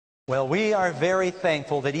Well, we are very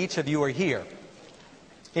thankful that each of you are here.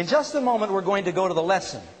 In just a moment, we're going to go to the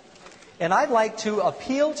lesson. And I'd like to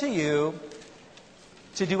appeal to you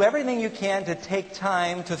to do everything you can to take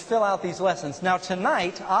time to fill out these lessons. Now,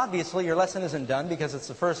 tonight, obviously, your lesson isn't done because it's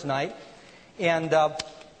the first night. And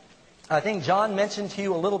I think John mentioned to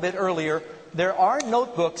you a little bit earlier, there are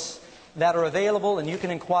notebooks that are available, and you can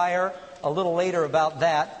inquire a little later about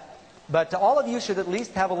that. But all of you should at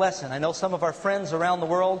least have a lesson. I know some of our friends around the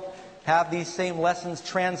world have these same lessons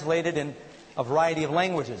translated in a variety of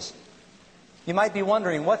languages. You might be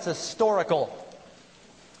wondering, what's a storacle?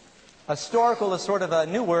 A storacle is sort of a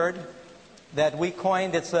new word that we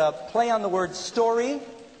coined. It's a play on the word story,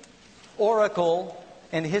 oracle,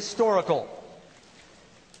 and historical.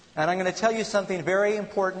 And I'm going to tell you something very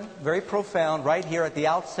important, very profound, right here at the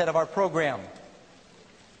outset of our program.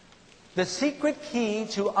 The secret key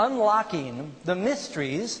to unlocking the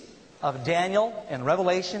mysteries of Daniel and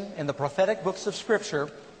Revelation and the prophetic books of Scripture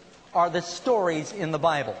are the stories in the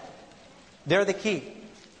Bible. They're the key.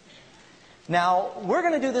 Now, we're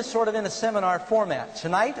going to do this sort of in a seminar format.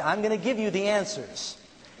 Tonight, I'm going to give you the answers.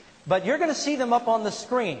 But you're going to see them up on the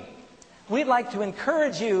screen. We'd like to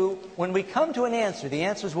encourage you, when we come to an answer, the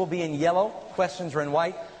answers will be in yellow, questions are in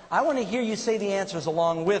white. I want to hear you say the answers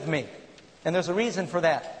along with me. And there's a reason for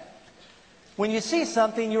that. When you see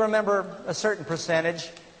something, you remember a certain percentage.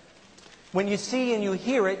 When you see and you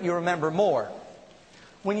hear it, you remember more.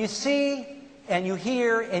 When you see and you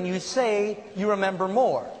hear and you say, you remember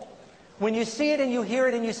more. When you see it and you hear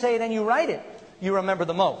it and you say it and you write it, you remember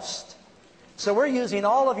the most. So we're using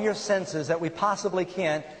all of your senses that we possibly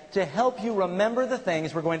can to help you remember the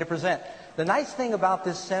things we're going to present. The nice thing about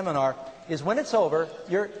this seminar is when it's over,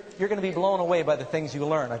 you're going to be blown away by the things you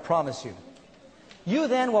learn, I promise you. You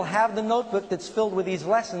then will have the notebook that's filled with these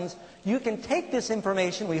lessons. You can take this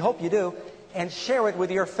information, we hope you do, and share it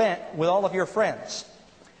with all of your friends.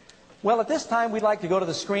 Well, at this time, we'd like to go to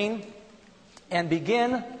the screen and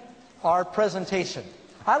begin our presentation.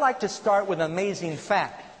 I like to start with an amazing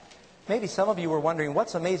fact. Maybe some of you were wondering,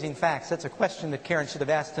 what's Amazing Facts? That's a question that Karen should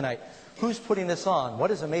have asked tonight. Who's putting this on?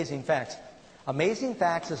 What is Amazing Facts? Amazing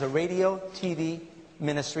Facts is a radio, TV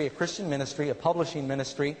ministry, a Christian ministry, a publishing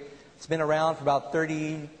ministry. It's been around for about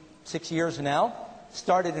 36 years now.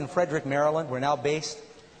 Started in Frederick, Maryland. We're now based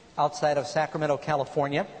outside of Sacramento,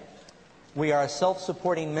 California. We are a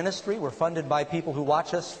self-supporting ministry. We're funded by people who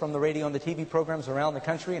watch us from the radio and the TV programs around the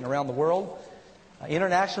country and around the world.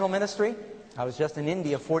 International ministry. I was just in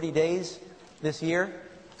India 40 days this year.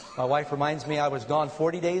 My wife reminds me I was gone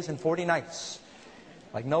 40 days and 40 nights,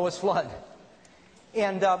 like Noah's flood.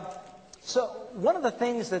 And so one of the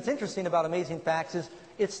things that's interesting about Amazing Facts is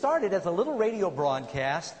it started as a little radio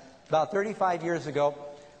broadcast about 35 years ago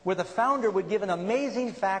where the founder would give an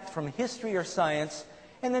amazing fact from history or science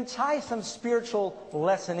and then tie some spiritual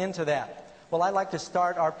lesson into that. Well, I like to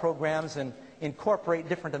start our programs and incorporate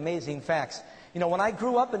different amazing facts. You know, when I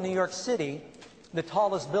grew up in New York City, the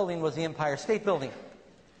tallest building was the Empire State Building.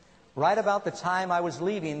 Right about the time I was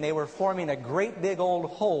leaving, they were forming a great big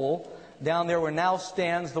old hole down there where now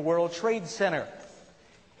stands the World Trade Center.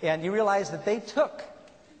 And you realize that they took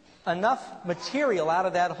enough material out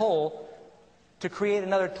of that hole to create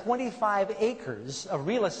another 25 acres of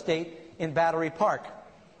real estate in Battery Park.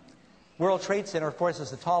 World Trade Center, of course,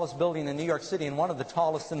 is the tallest building in New York City and one of the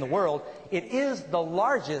tallest in the world. It is the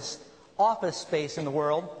largest office space in the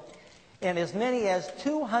world, and as many as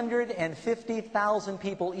 250,000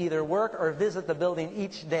 people either work or visit the building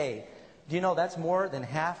each day. Do you know that's more than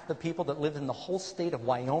half the people that live in the whole state of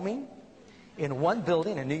Wyoming in one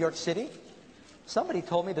building in New York City? Somebody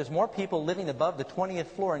told me there's more people living above the 20th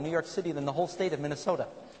floor in New York City than the whole state of Minnesota.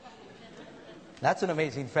 That's an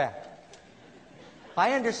amazing fact.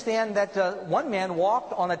 I understand that one man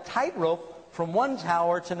walked on a tightrope from one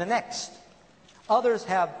tower to the next. Others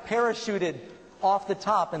have parachuted off the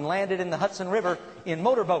top and landed in the Hudson River in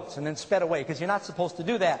motorboats and then sped away, because you're not supposed to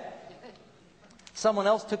do that. Someone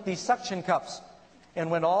else took these suction cups and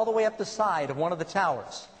went all the way up the side of one of the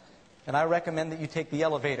towers. And I recommend that you take the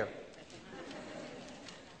elevator.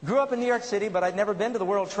 Grew up in New York City, but I'd never been to the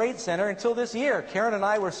World Trade Center until this year. Karen and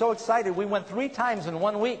I were so excited, we went 3 times in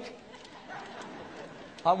 1 week.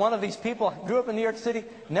 I'm one of these people, grew up in New York City,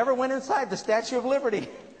 never went inside the Statue of Liberty.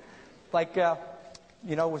 Like,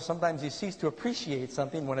 you know, sometimes you cease to appreciate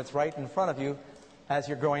something when it's right in front of you as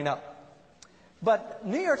you're growing up. But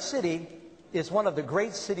New York City is one of the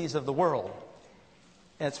great cities of the world.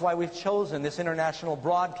 And it's why we've chosen this international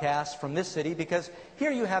broadcast from this city, because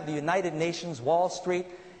here you have the United Nations, Wall Street,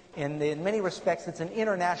 and in many respects it's an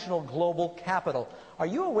international global capital. Are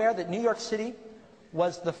you aware that New York City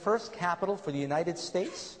was the first capital for the United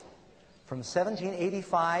States? From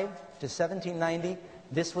 1785 to 1790,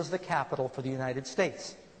 this was the capital for the United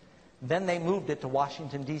States. Then they moved it to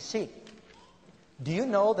Washington, D.C. Do you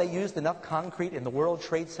know they used enough concrete in the World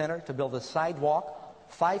Trade Center to build a sidewalk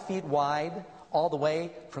 5 feet wide all the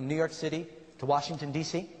way from New York City to Washington,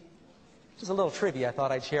 D.C.? Just a little trivia I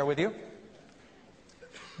thought I'd share with you.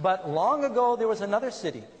 But long ago, there was another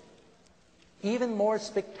city, even more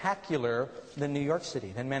spectacular than New York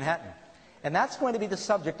City, than Manhattan. And that's going to be the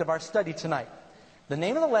subject of our study tonight. The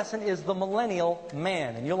name of the lesson is The Millennial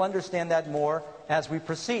Man, and you'll understand that more as we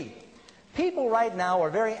proceed. People right now are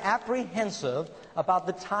very apprehensive about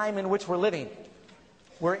the time in which we're living.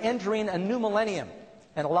 We're entering a new millennium,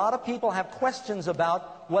 and a lot of people have questions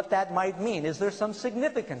about what that might mean. Is there some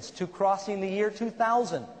significance to crossing the year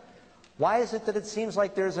 2000? Why is it that it seems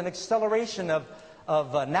like there's an acceleration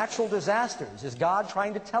of natural disasters? Is God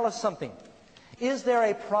trying to tell us something? Is there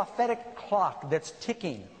a prophetic clock that's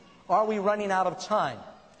ticking? Are we running out of time?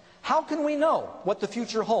 How can we know what the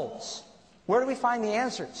future holds? Where do we find the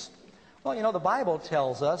answers? Well, you know, the Bible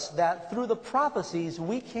tells us that through the prophecies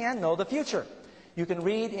we can know the future. You can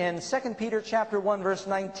read in 2 Peter chapter 1, verse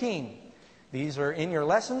 19. These are in your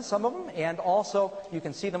lesson, some of them, and also you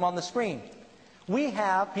can see them on the screen. We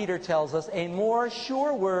have, Peter tells us, a more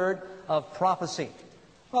sure word of prophecy.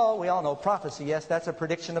 Well, we all know prophecy, yes, that's a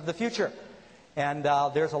prediction of the future. And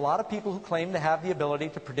there's a lot of people who claim to have the ability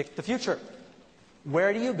to predict the future.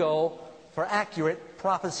 Where do you go for accurate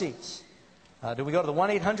prophecies? Do we go to the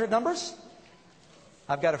 1-800 numbers?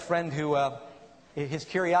 I've got a friend who, his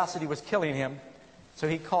curiosity was killing him, so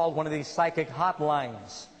he called one of these psychic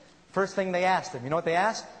hotlines. First thing they asked him, you know what they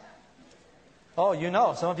asked? Oh, you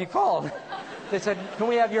know, some of you called. They said, can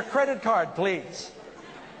we have your credit card, please?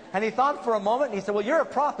 And he thought for a moment, and he said, well, you're a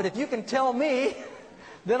prophet. If you can tell me,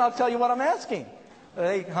 then I'll tell you what I'm asking.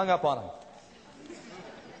 They hung up on him.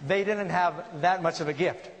 They didn't have that much of a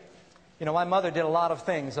gift. You know, my mother did a lot of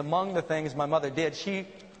things. Among the things my mother did, she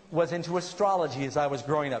was into astrology as I was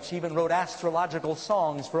growing up. She even wrote astrological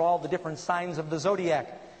songs for all the different signs of the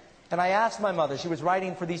zodiac. And I asked my mother, she was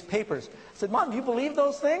writing for these papers. I said, Mom, do you believe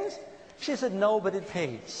those things? She said, no, but it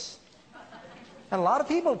pays. And a lot of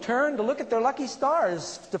people turn to look at their lucky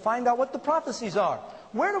stars to find out what the prophecies are.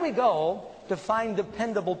 Where do we go to find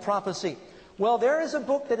dependable prophecy? Well, there is a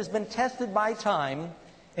book that has been tested by time,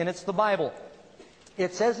 and it's the Bible.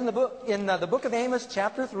 It says in the book of Amos,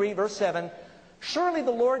 chapter 3, verse 7, surely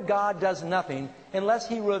the Lord God does nothing unless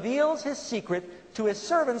he reveals his secret to his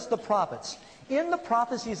servants, the prophets. In the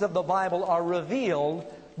prophecies of the Bible are revealed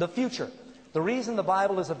the future. The reason the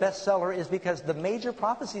Bible is a bestseller is because the major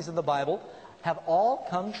prophecies of the Bible have all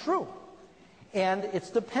come true. And it's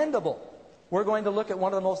dependable. We're going to look at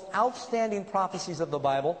one of the most outstanding prophecies of the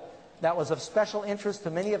Bible that was of special interest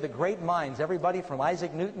to many of the great minds. Everybody from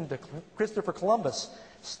Isaac Newton to Christopher Columbus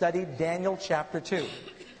studied Daniel chapter 2.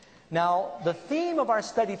 Now, the theme of our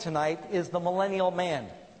study tonight is the Millennial Man.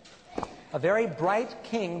 A very bright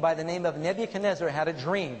king by the name of Nebuchadnezzar had a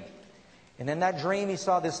dream. And in that dream, he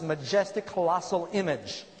saw this majestic, colossal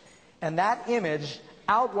image. And that image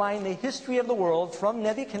outlined the history of the world from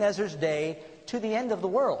Nebuchadnezzar's day to the end of the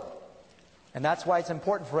world. And that's why it's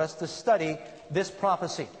important for us to study this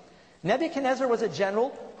prophecy. Nebuchadnezzar was a general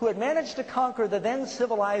who had managed to conquer the then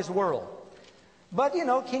civilized world. But, you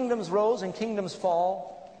know, kingdoms rose and kingdoms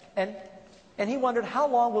fall. And he wondered, how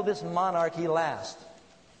long will this monarchy last?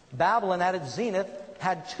 Babylon at its zenith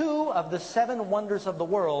had 2 of the 7 wonders of the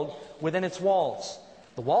world within its walls.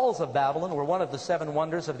 The walls of Babylon were one of the 7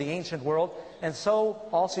 wonders of the ancient world. And so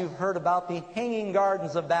also you've heard about the hanging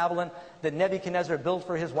gardens of Babylon that Nebuchadnezzar built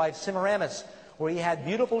for his wife Semiramis, where he had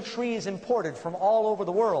beautiful trees imported from all over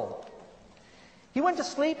the world. He went to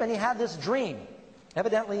sleep and he had this dream.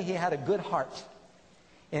 Evidently, he had a good heart.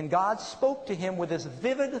 And God spoke to him with this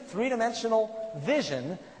vivid 3-dimensional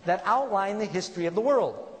vision that outlined the history of the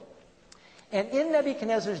world. And in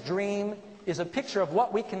Nebuchadnezzar's dream is a picture of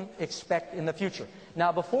what we can expect in the future.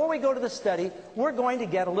 Now, before we go to the study, we're going to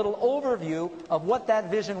get a little overview of what that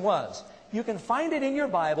vision was. You can find it in your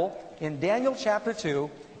Bible in Daniel chapter 2.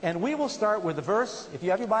 And we will start with the verse, if you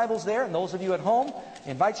have your Bibles there, and those of you at home, I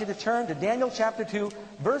invite you to turn to Daniel chapter 2,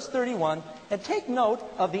 verse 31, and take note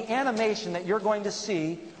of the animation that you're going to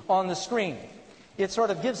see on the screen. It sort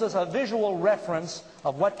of gives us a visual reference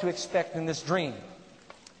of what to expect in this dream.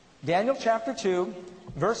 Daniel chapter 2,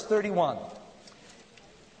 verse 31.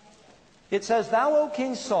 It says, Thou, O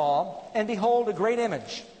king, saw, and behold, a great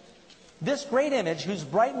image. This great image, whose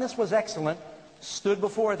brightness was excellent, stood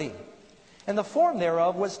before thee. And the form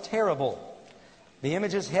thereof was terrible. The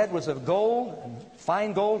image's head was of gold, and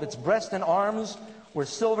fine gold. Its breast and arms were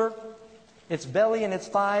silver. Its belly and its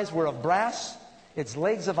thighs were of brass, its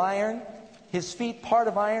legs of iron, his feet part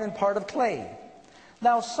of iron and part of clay.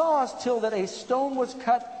 Thou sawest till that a stone was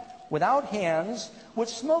cut without hands, which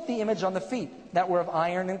smote the image on the feet, that were of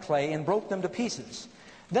iron and clay, and broke them to pieces.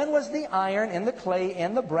 Then was the iron and the clay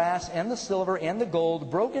and the brass and the silver and the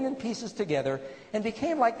gold broken in pieces together, and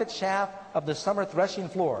became like the chaff of the summer threshing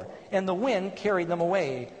floor. And the wind carried them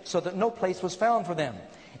away, so that no place was found for them.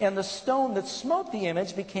 And the stone that smote the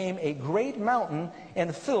image became a great mountain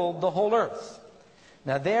and filled the whole earth.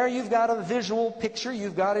 Now there you've got a visual picture.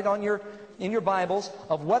 You've got it on in your Bibles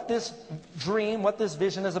of what this dream, what this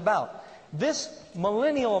vision is about. This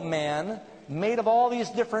millennial man, made of all these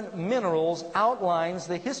different minerals, outlines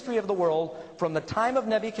the history of the world from the time of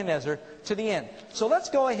Nebuchadnezzar to the end. So let's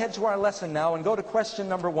go ahead to our lesson now and go to question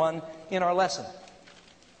number 1 in our lesson.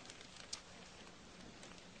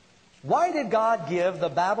 Why did God give the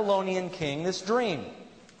Babylonian king this dream?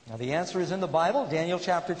 Now the answer is in the Bible, Daniel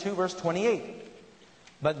chapter 2, verse 28.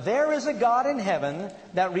 But there is a God in heaven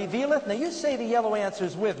that revealeth... Now you say the yellow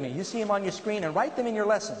answers with me. You see them on your screen and write them in your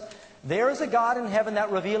lesson. There is a God in heaven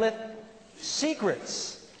that revealeth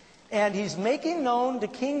secrets. And he's making known to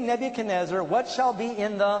King Nebuchadnezzar what shall be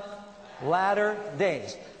in the latter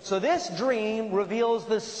days. So this dream reveals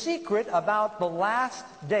the secret about the last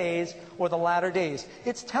days or the latter days.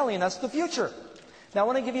 It's telling us the future. Now I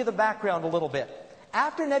want to give you the background a little bit.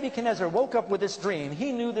 After Nebuchadnezzar woke up with this dream,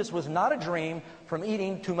 he knew this was not a dream from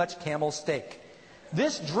eating too much camel steak.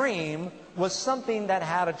 This dream was something that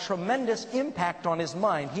had a tremendous impact on his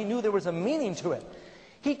mind. He knew there was a meaning to it.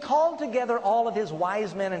 He called together all of his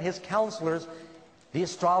wise men and his counselors, the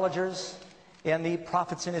astrologers and the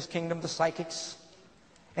prophets in his kingdom, the psychics.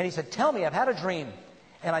 And he said, tell me, I've had a dream,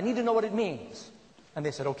 and I need to know what it means. And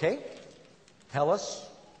they said, okay, tell us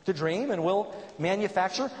the dream, and we'll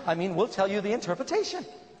tell you the interpretation.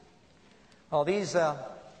 Well, these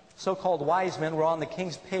so-called wise men were on the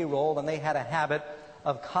king's payroll, and they had a habit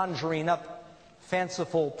of conjuring up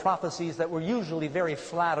fanciful prophecies that were usually very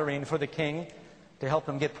flattering for the king to help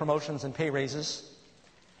him get promotions and pay raises.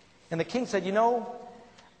 And the king said, you know,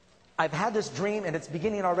 I've had this dream and it's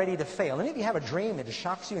beginning already to fail. Any of you have a dream and it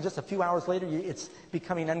shocks you and just a few hours later it's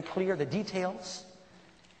becoming unclear, the details?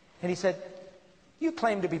 And he said, you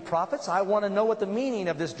claim to be prophets. I want to know what the meaning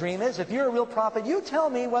of this dream is. If you're a real prophet, you tell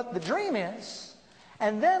me what the dream is,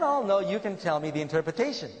 and then I'll know you can tell me the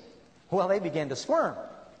interpretation. Well, they began to squirm.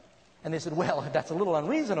 And they said, well, that's a little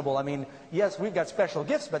unreasonable. I mean, yes, we've got special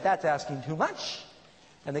gifts, but that's asking too much.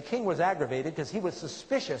 And the king was aggravated because he was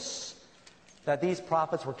suspicious that these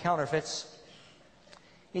prophets were counterfeits.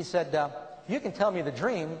 He said, you can tell me the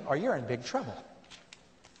dream or you're in big trouble.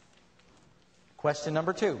 Question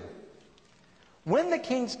number 2. When the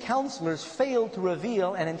king's counselors failed to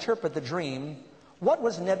reveal and interpret the dream, what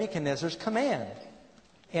was Nebuchadnezzar's command?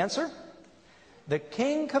 Answer: the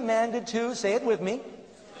king commanded to, say it with me,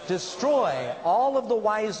 destroy all of the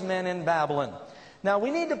wise men in Babylon. Now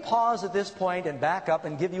we need to pause at this point and back up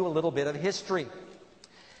and give you a little bit of history.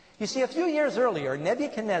 You see, a few years earlier,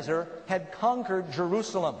 Nebuchadnezzar had conquered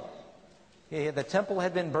Jerusalem. The temple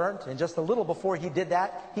had been burnt, and just a little before he did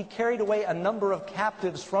that, he carried away a number of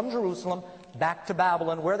captives from Jerusalem back to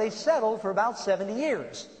Babylon, where they settled for about 70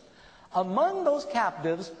 years. Among those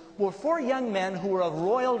captives were 4 young men who were of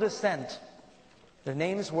royal descent. Their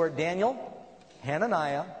names were Daniel,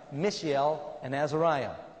 Hananiah, Mishael, and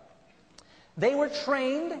Azariah. They were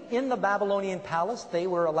trained in the Babylonian palace. They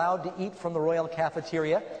were allowed to eat from the royal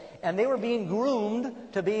cafeteria, and they were being groomed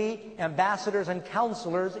to be ambassadors and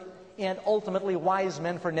counselors and ultimately wise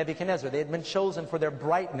men for Nebuchadnezzar. They had been chosen for their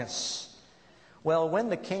brightness. Well, when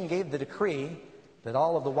the king gave the decree that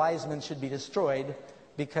all of the wise men should be destroyed,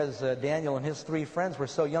 because Daniel and his 3 friends were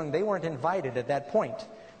so young, they weren't invited at that point.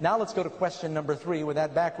 Now let's go to question number 3 with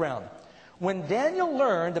that background. When Daniel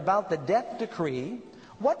learned about the death decree,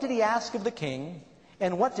 what did he ask of the king,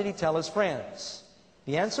 and what did he tell his friends?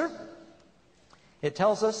 The answer? It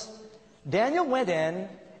tells us, Daniel went in,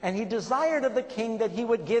 and he desired of the king that he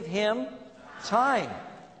would give him time.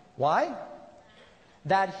 Why?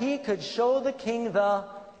 That he could show the king the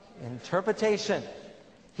interpretation.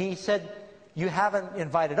 He said, you haven't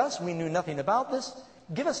invited us. We knew nothing about this.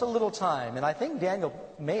 Give us a little time. And I think Daniel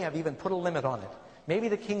may have even put a limit on it. Maybe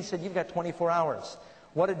the king said, you've got 24 hours.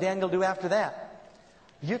 What did Daniel do after that?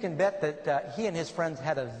 You can bet that he and his friends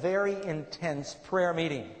had a very intense prayer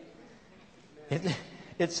meeting.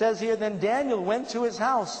 It says here, then Daniel went to his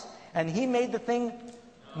house, and he made the thing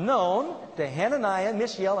known to Hananiah,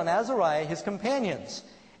 Mishael, and Azariah, his companions.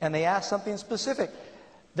 And they asked something specific,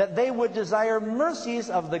 that they would desire mercies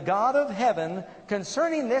of the God of heaven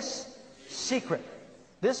concerning this secret.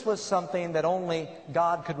 This was something that only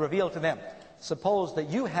God could reveal to them. Suppose that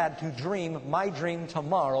you had to dream my dream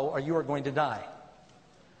tomorrow or you are going to die.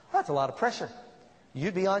 That's a lot of pressure.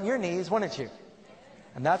 You'd be on your knees, wouldn't you?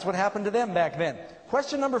 And that's what happened to them back then.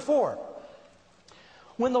 Question number 4.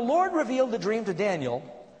 When the Lord revealed the dream to Daniel,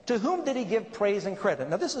 to whom did he give praise and credit?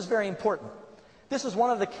 Now this is very important. This is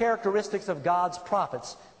one of the characteristics of God's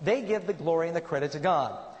prophets. They give the glory and the credit to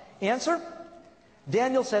God. Answer?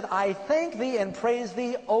 Daniel said, I thank thee and praise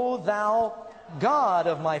thee, O thou God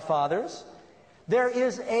of my fathers. There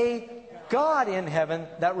is a God in heaven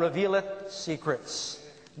that revealeth secrets.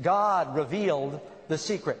 God revealed the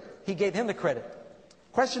secret. He gave him the credit.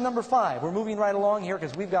 Question number 5. We're moving right along here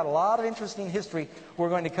because we've got a lot of interesting history we're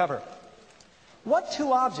going to cover. What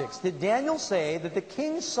 2 objects did Daniel say that the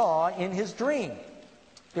king saw in his dream?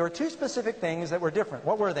 There were 2 specific things that were different.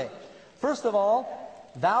 What were they? First of all,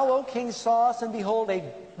 thou, O king, sawest and behold a,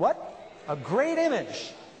 what? A great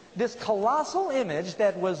image. This colossal image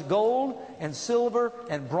that was gold and silver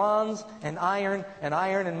and bronze and iron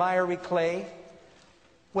and miry clay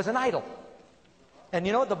was an idol. And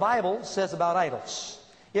you know what the Bible says about idols?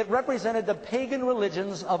 It represented the pagan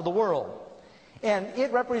religions of the world. And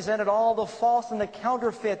it represented all the false and the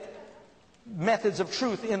counterfeit methods of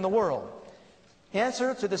truth in the world.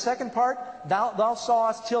 Answer to the second part, thou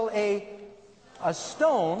sawest till a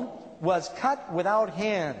stone was cut without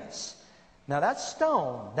hands. Now that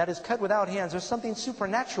stone that is cut without hands, there's something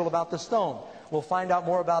supernatural about the stone. We'll find out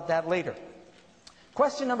more about that later.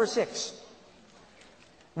 Question number 6.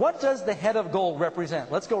 What does the head of gold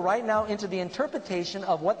represent? Let's go right now into the interpretation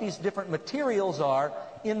of what these different materials are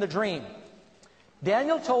in the dream.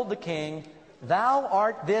 Daniel told the king, thou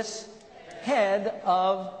art this head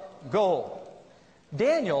of gold.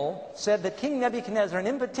 Daniel said that King Nebuchadnezzar, and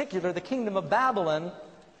in particular the kingdom of Babylon,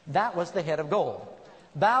 that was the head of gold.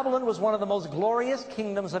 Babylon was one of the most glorious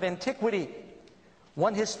kingdoms of antiquity.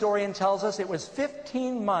 One historian tells us it was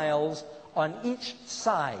 15 miles on each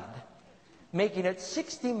side, making it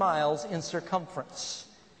 60 miles in circumference.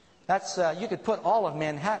 That's, you could put all of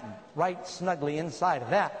Manhattan right snugly inside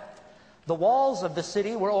of that. The walls of the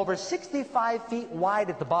city were over 65 feet wide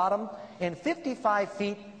at the bottom and 55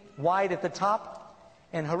 feet wide at the top.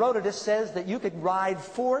 And Herodotus says that you could ride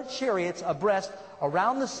 4 chariots abreast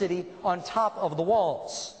around the city on top of the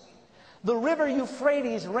walls. The river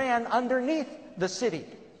Euphrates ran underneath the city.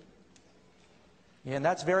 And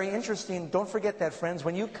that's very interesting. Don't forget that, friends.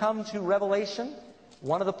 When you come to Revelation,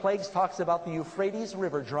 one of the plagues talks about the Euphrates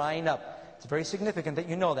River drying up. It's very significant that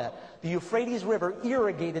you know that. The Euphrates River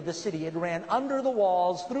irrigated the city. It ran under the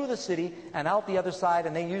walls, through the city, and out the other side,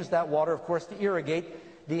 and they used that water, of course, to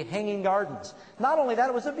irrigate the hanging gardens. Not only that,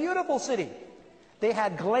 it was a beautiful city. They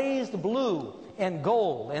had glazed blue and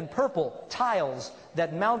gold and purple tiles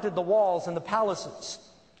that mounted the walls and the palaces.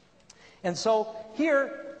 And so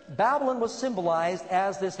here, Babylon was symbolized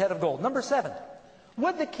as this head of gold. Number 7,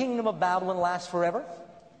 would the kingdom of Babylon last forever?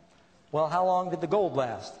 Well, how long did the gold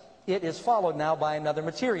last? It is followed now by another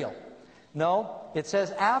material. No, it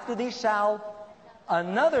says, after thee shall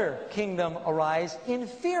another kingdom arise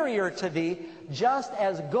inferior to thee, just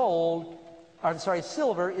as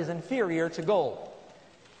silver is inferior to gold.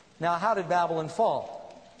 Now, how did Babylon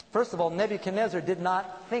fall? First of all, Nebuchadnezzar did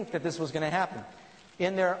not think that this was going to happen.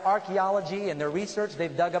 In their archaeology and their research,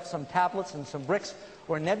 they've dug up some tablets and some bricks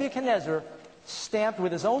where Nebuchadnezzar stamped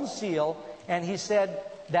with his own seal, and he said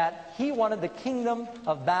that he wanted the kingdom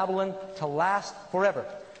of Babylon to last forever.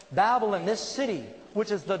 Babylon, this city, which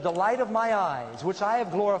is the delight of my eyes, which I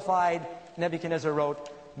have glorified, Nebuchadnezzar wrote,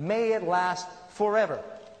 may it last forever.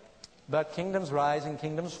 But kingdoms rise and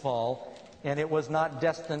kingdoms fall, and it was not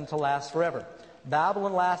destined to last forever.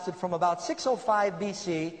 Babylon lasted from about 605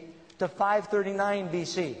 BC to 539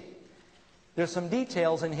 BC. There's some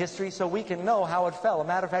details in history so we can know how it fell. As a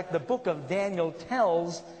matter of fact, the book of Daniel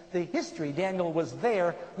tells the history. Daniel was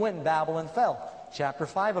there when Babylon fell. Chapter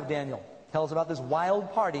 5 of Daniel tells about this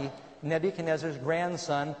wild party Nebuchadnezzar's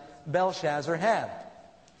grandson Belshazzar had.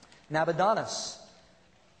 Nabonidus,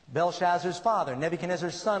 Belshazzar's father,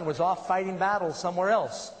 Nebuchadnezzar's son, was off fighting battles somewhere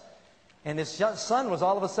else. And his son was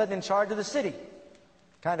all of a sudden in charge of the city.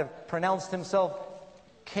 Kind of pronounced himself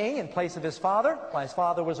king in place of his father while his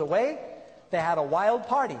father was away. They had a wild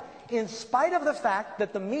party. In spite of the fact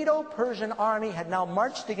that the Medo-Persian army had now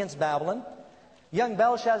marched against Babylon, young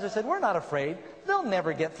Belshazzar said, we're not afraid. They'll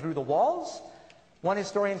never get through the walls. One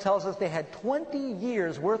historian tells us they had 20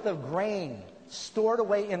 years worth of grain stored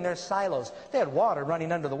away in their silos. They had water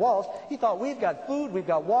running under the walls. He thought, we've got food, we've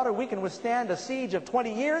got water, we can withstand a siege of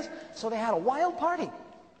 20 years. So they had a wild party.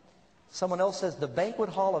 Someone else says the banquet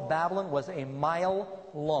hall of Babylon was a mile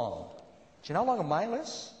long. Do you know how long a mile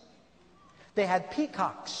is? They had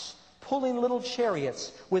peacocks pulling little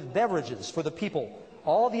chariots with beverages for the people.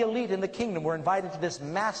 All the elite in the kingdom were invited to this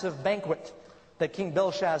massive banquet that King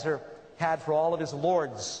Belshazzar had for all of his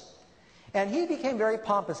lords. And he became very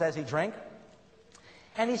pompous as he drank.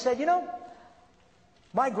 And he said, you know,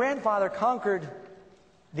 my grandfather conquered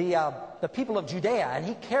the people of Judea, and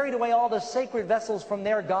he carried away all the sacred vessels from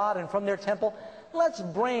their God and from their temple. Let's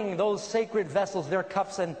bring those sacred vessels, their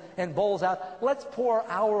cups and bowls out. Let's pour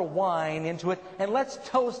our wine into it, and let's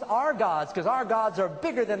toast our gods, because our gods are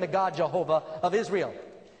bigger than the God Jehovah of Israel.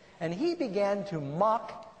 And he began to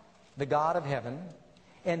mock the God of heaven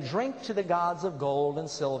and drink to the gods of gold and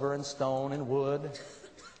silver and stone and wood.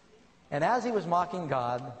 And as he was mocking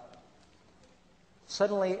God,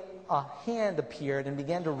 suddenly a hand appeared and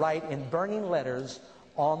began to write in burning letters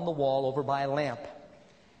on the wall over by a lamp.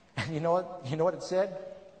 And you know what it said?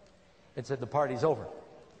 It said, the party's over.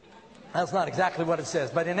 That's not exactly what it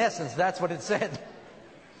says, but in essence, that's what it said.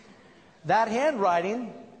 That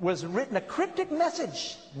handwriting was written a cryptic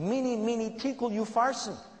message, Mene, mene, tekel,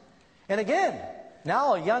 upharsin. And again,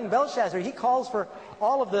 now a young Belshazzar, he calls for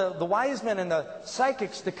all of the wise men and the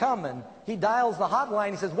psychics to come, and he dials the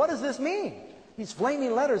hotline. He says, what does this mean? These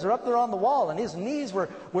flaming letters are up there on the wall, and his knees were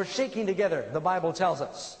shaking together, the Bible tells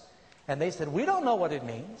us. And they said, we don't know what it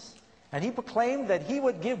means. And he proclaimed that he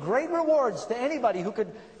would give great rewards to anybody who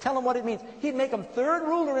could tell him what it means. He'd make him third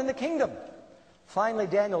ruler in the kingdom. Finally,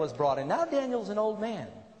 Daniel is brought in. Now Daniel's an old man.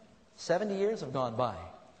 70 years have gone by.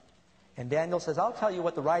 And Daniel says, I'll tell you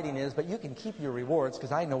what the writing is, but you can keep your rewards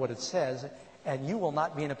because I know what it says, and you will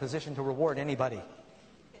not be in a position to reward anybody.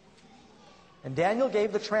 And Daniel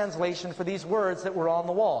gave the translation for these words that were on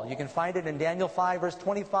the wall. You can find it in Daniel 5, verse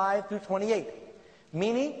 25 through 28.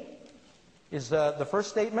 Mene is the first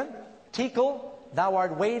statement. Tekel, thou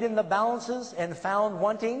art weighed in the balances and found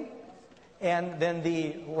wanting. And then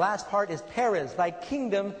the last part is Perez, thy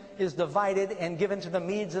kingdom is divided and given to the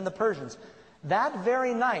Medes and the Persians. That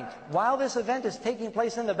very night, while this event is taking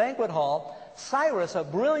place in the banquet hall, Cyrus, a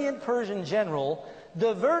brilliant Persian general,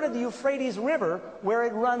 diverted the Euphrates River, where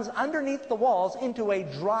it runs underneath the walls, into a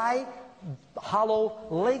dry, hollow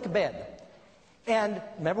lake bed. And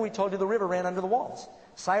remember we told you the river ran under the walls.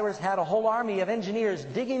 Cyrus had a whole army of engineers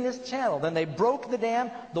digging this channel. Then they broke the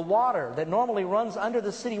dam. The water that normally runs under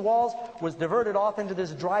the city walls was diverted off into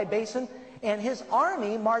this dry basin, and his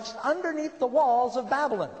army marched underneath the walls of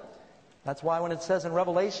Babylon. That's why when it says in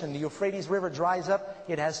Revelation, the Euphrates River dries up,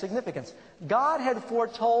 it has significance. God had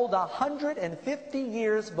foretold 150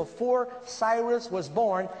 years before Cyrus was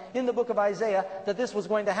born in the book of Isaiah that this was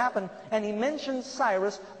going to happen, and he mentions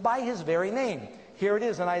Cyrus by his very name. Here it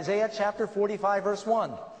is in Isaiah chapter 45, verse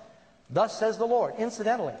 1. Thus says the Lord.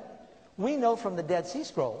 Incidentally, we know from the Dead Sea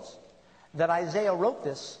Scrolls that Isaiah wrote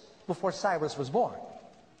this before Cyrus was born.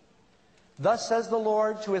 Thus says the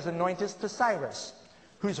Lord to his anointed, to Cyrus,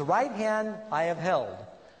 whose right hand I have held,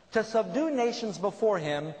 to subdue nations before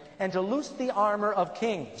him, and to loose the armor of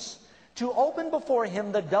kings, to open before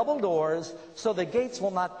him the double doors, so the gates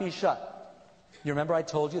will not be shut. You remember I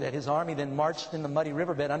told you that his army then marched in the muddy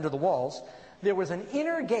riverbed under the walls. There was an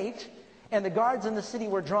inner gate, and the guards in the city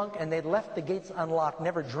were drunk, and they'd left the gates unlocked,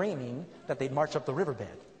 never dreaming that they'd march up the riverbed.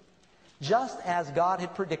 Just as God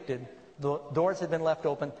had predicted, the doors had been left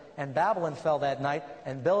open, and Babylon fell that night,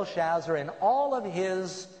 and Belshazzar and all of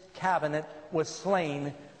his cabinet was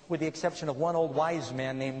slain, with the exception of one old wise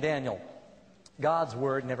man named Daniel. God's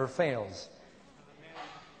word never fails.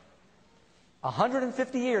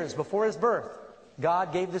 150 years before his birth,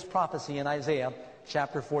 God gave this prophecy in Isaiah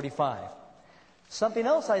chapter 45. Something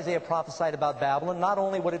else Isaiah prophesied about Babylon, not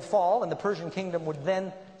only would it fall and the Persian kingdom would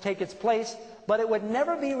then take its place, but it would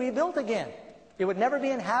never be rebuilt again. It would never be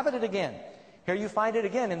inhabited again. Here you find it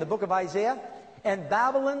again in the book of Isaiah. And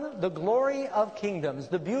Babylon, the glory of kingdoms,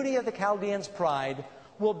 the beauty of the Chaldeans' pride,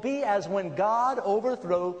 will be as when God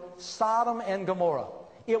overthrew Sodom and Gomorrah.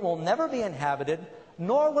 It will never be inhabited,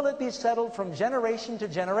 nor will it be settled from generation to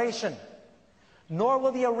generation. Nor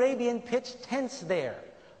will the Arabian pitch tents there,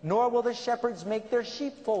 nor will the shepherds make their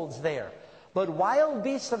sheepfolds there. But wild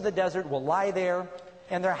beasts of the desert will lie there,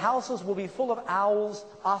 and their houses will be full of owls,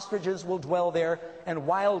 ostriches will dwell there, and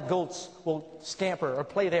wild goats will scamper or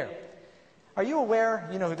play there. Are you aware,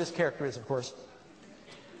 you know who this character is, of course.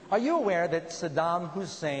 Are you aware that Saddam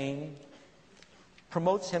Hussein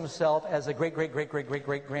promotes himself as a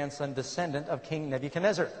great-great-great-great-great-great-grandson descendant of King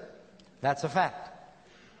Nebuchadnezzar? That's a fact.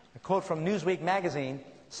 A quote from Newsweek magazine,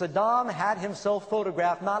 Saddam had himself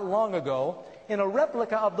photographed not long ago in a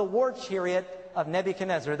replica of the war chariot of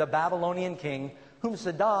Nebuchadnezzar, the Babylonian king, whom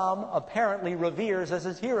Saddam apparently reveres as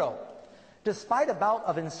his hero. Despite a bout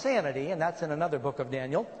of insanity, and that's in another book of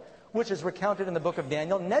Daniel, which is recounted in the book of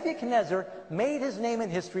Daniel, Nebuchadnezzar made his name in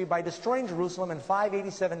history by destroying Jerusalem in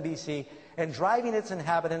 587 BC and driving its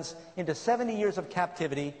inhabitants into 70 years of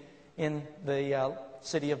captivity in the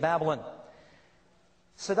city of Babylon.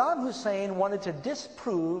 Saddam Hussein wanted to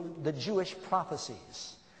disprove the Jewish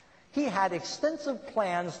prophecies. He had extensive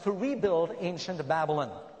plans to rebuild ancient Babylon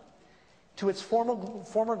to its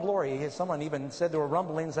former glory. Someone even said there were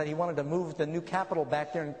rumblings that he wanted to move the new capital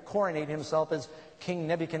back there and coronate himself as King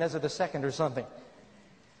Nebuchadnezzar II or something.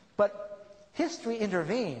 But history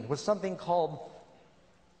intervened with something called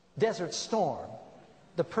Desert Storm,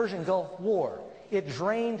 the Persian Gulf War. It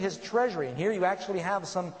drained his treasury, and here you actually have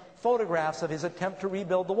some photographs of his attempt to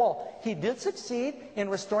rebuild the wall. He did succeed in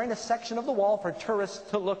restoring a section of the wall for tourists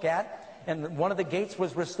to look at, and one of the gates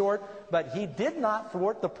was restored, but he did not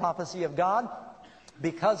thwart the prophecy of God.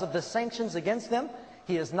 Because of the sanctions against them,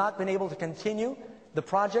 he has not been able to continue the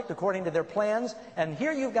project according to their plans. And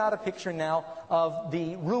here you've got a picture now of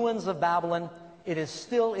the ruins of Babylon. It is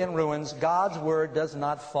still in ruins. God's word does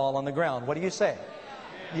not fall on the ground. What do you say?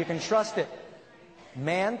 You can trust it.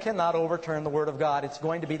 Man cannot overturn the word of God. It's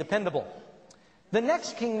going to be dependable. The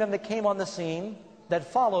next kingdom that came on the scene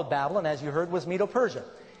that followed Babylon, as you heard, was Medo-Persia.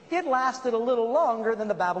 It lasted a little longer than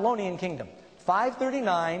the Babylonian kingdom,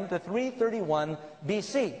 539 to 331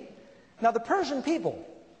 BC. Now, the Persian people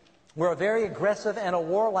were a very aggressive and a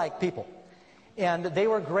warlike people, and they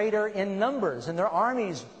were greater in numbers, and their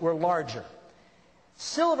armies were larger.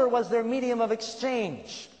 Silver was their medium of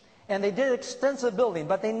exchange, and they did extensive building,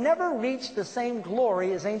 but they never reached the same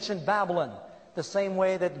glory as ancient Babylon, the same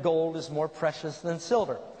way that gold is more precious than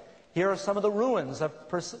silver. Here are some of the ruins of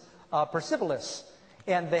Persepolis.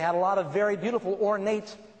 And they had a lot of very beautiful,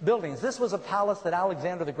 ornate buildings. This was a palace that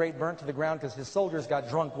Alexander the Great burnt to the ground because his soldiers got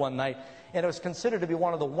drunk one night, and it was considered to be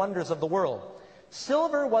one of the wonders of the world.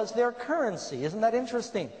 Silver was their currency. Isn't that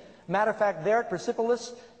interesting? Matter of fact, there at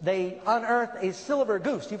Persepolis, they unearthed a silver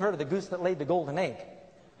goose. You've heard of the goose that laid the golden egg.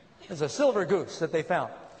 It's a silver goose that they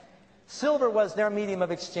found. Silver was their medium of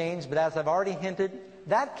exchange, but as I've already hinted,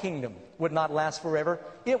 that kingdom would not last forever.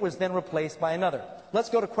 It was then replaced by another. Let's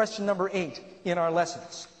go to question number 8 in our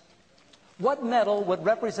lessons. What metal would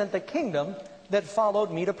represent the kingdom that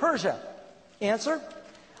followed Medo-Persia? Answer: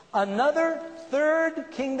 another third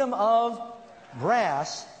kingdom of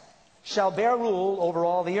brass shall bear rule over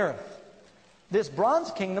all the earth. This bronze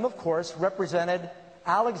kingdom, of course, represented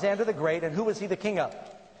Alexander the Great, and who was he the king of?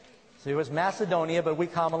 So it was Macedonia, but we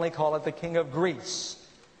commonly call it the king of Greece.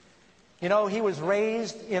 You know, he was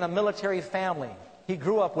raised in a military family. He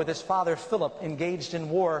grew up with his father Philip, engaged in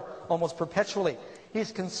war almost perpetually.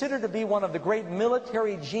 He's considered to be one of the great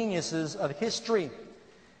military geniuses of history.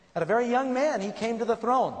 At a very young man, he came to the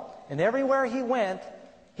throne, and everywhere he went,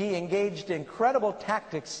 he engaged in incredible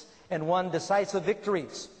tactics and won decisive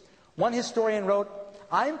victories. One historian wrote,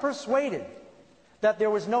 "I'm persuaded that there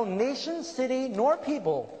was no nation, city, nor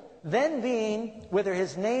people then being whither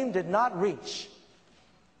his name did not reach.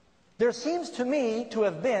 There seems to me to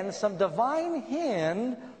have been some divine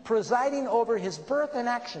hand presiding over his birth and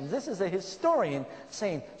actions." This is a historian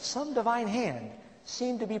saying some divine hand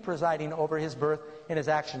seemed to be presiding over his birth and his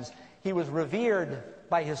actions. He was revered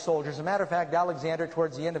by his soldiers. As a matter of fact, Alexander,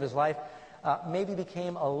 towards the end of his life, maybe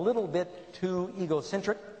became a little bit too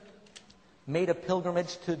egocentric, made a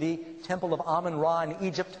pilgrimage to the temple of Amun-Ra in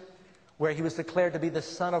Egypt, where he was declared to be the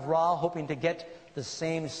son of Ra, hoping to get the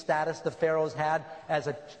same status the pharaohs had as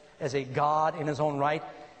a god in his own right.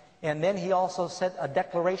 And then he also said a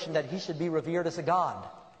declaration that he should be revered as a god.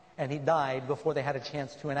 And he died before they had a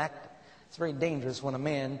chance to enact it. It's very dangerous when a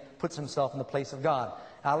man puts himself in the place of God.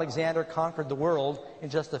 Alexander conquered the world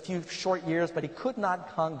in just a few short years, but he could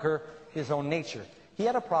not conquer his own nature. He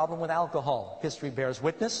had a problem with alcohol. History bears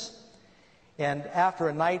witness. And after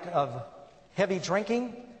a night of heavy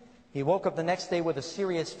drinking, he woke up the next day with a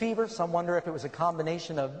serious fever. Some wonder if it was a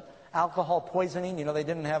combination of alcohol poisoning. You know, they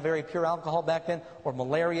didn't have very pure alcohol back then, or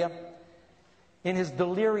malaria. In his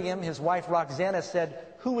delirium, his wife Roxana said,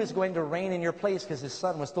 "Who is going to reign in your place?" because his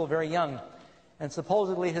son was still very young. And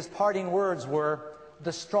supposedly his parting words were,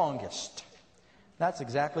 "the strongest." That's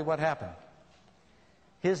exactly what happened.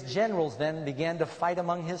 His generals then began to fight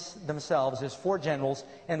among themselves, his 4 generals,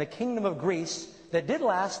 and the kingdom of Greece, that did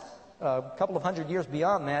last a couple of hundred years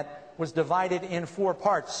beyond that, was divided in 4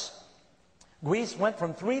 parts. Greece went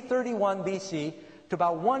from 331 BC to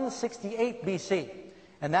about 168 BC.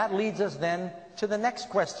 And that leads us then to the next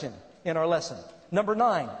question in our lesson. Number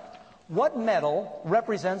 9. What metal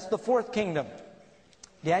represents the 4th kingdom?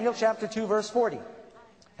 Daniel chapter 2, verse 40.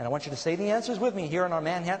 And I want you to say the answers with me here in our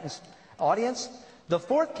Manhattan audience. The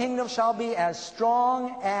fourth kingdom shall be as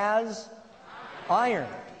strong as iron.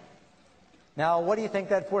 Now, what do you think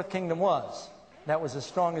that fourth kingdom was? That was as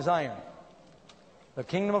strong as iron. The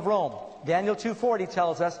kingdom of Rome. Daniel 2:40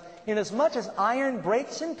 tells us, inasmuch as iron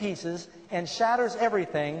breaks in pieces and shatters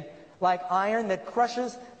everything, like iron that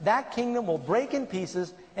crushes, that kingdom will break in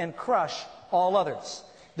pieces and crush all others.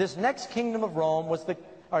 This next kingdom of Rome was the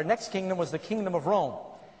kingdom of Rome.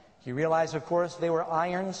 You realize, of course, they were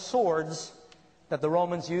iron swords that the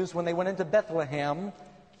Romans used when they went into Bethlehem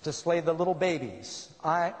to slay the little babies.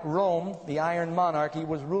 Rome, the iron monarchy,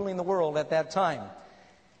 was ruling the world at that time.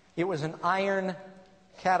 It was an iron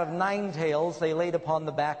cat of nine tails they laid upon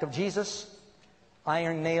the back of Jesus.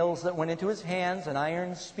 Iron nails that went into his hands, an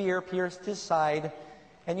iron spear pierced his side.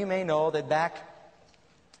 And you may know that back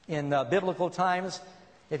in biblical times,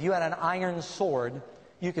 if you had an iron sword,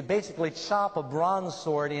 you could basically chop a bronze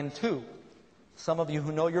sword in two. Some of you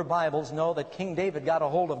who know your Bibles know that King David got a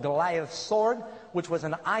hold of Goliath's sword, which was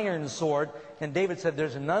an iron sword, and David said,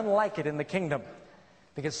 there's none like it in the kingdom.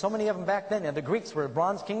 Because so many of them back then, and the Greeks were a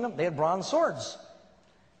bronze kingdom, they had bronze swords.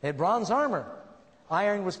 They had bronze armor.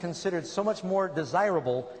 Iron was considered so much more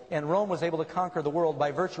desirable, and Rome was able to conquer the world by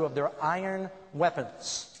virtue of their iron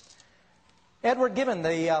weapons. Edward Gibbon,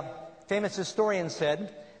 the famous historian,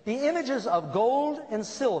 said, the images of gold and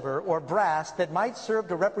silver or brass that might serve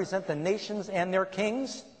to represent the nations and their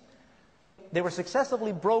kings, they were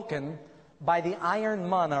successively broken by the iron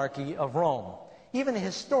monarchy of Rome. Even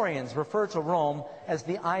historians refer to Rome as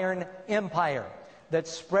the Iron Empire that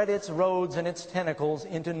spread its roads and its tentacles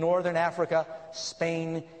into northern Africa,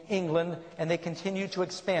 Spain, England, and they continue to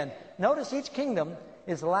expand. Notice each kingdom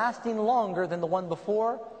is lasting longer than the one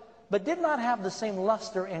before, but did not have the same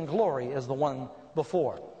luster and glory as the one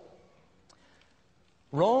before.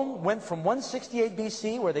 Rome went from 168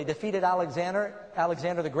 BC, where they defeated Alexander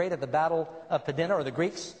the Great at the Battle of Pydna, or the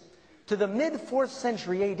Greeks, to the mid-4th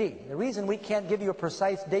century AD. The reason we can't give you a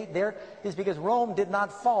precise date there is because Rome did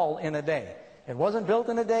not fall in a day. It wasn't built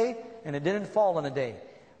in a day, and it didn't fall in a day.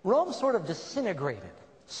 Rome sort of disintegrated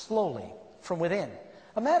slowly from within.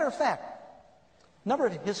 A matter of fact, a number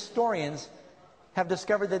of historians have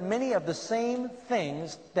discovered that many of the same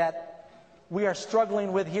things that we are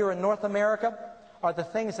struggling with here in North America are the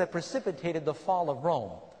things that precipitated the fall of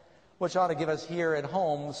Rome, which ought to give us here at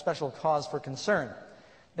home special cause for concern.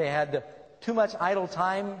 They had too much idle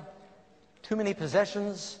time, too many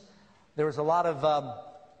possessions. There was a lot of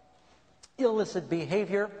illicit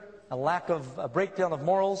behavior, a lack of a breakdown of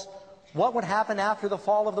morals. What would happen after the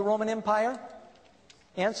fall of the Roman Empire?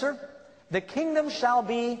 Answer, the kingdom shall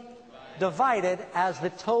be divided as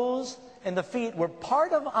the toes and the feet were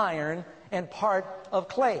part of iron and part of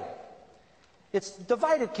clay. It's a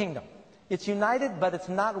divided kingdom. It's united, but it's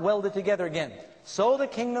not welded together again. So the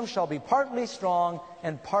kingdom shall be partly strong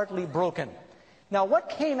and partly broken. Now, what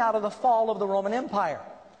came out of the fall of the Roman Empire?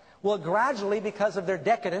 Well, gradually, because of their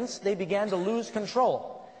decadence, they began to lose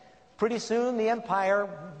control. Pretty soon, the empire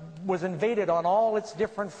was invaded on all its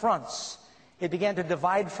different fronts. It began to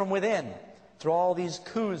divide from within through all these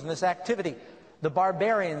coups and this activity. The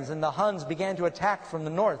barbarians and the Huns began to attack from the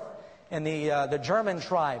north, and the German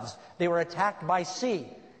tribes, they were attacked by sea.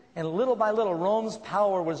 And little by little, Rome's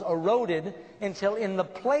power was eroded until in the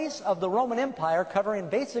place of the Roman Empire, covering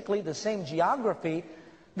basically the same geography,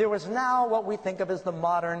 there was now what we think of as the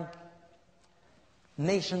modern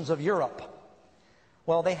nations of Europe.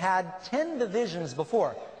 Well, they had 10 divisions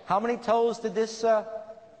before. How many toes did this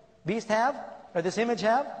beast have, or this image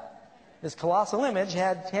have? This colossal image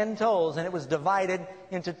had 10 toes, and it was divided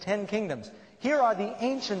into 10 kingdoms. Here are the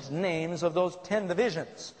ancient names of those 10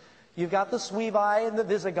 divisions. You've got the Suevi and the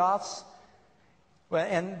Visigoths,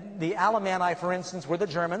 and the Alemanni, for instance, were the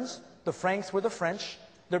Germans. The Franks were the French.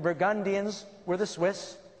 The Burgundians were the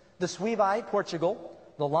Swiss. The Suevi, Portugal.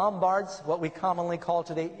 The Lombards, what we commonly call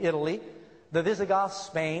today Italy. The Visigoths,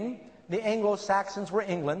 Spain. The Anglo-Saxons were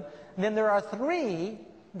England. And then there are 3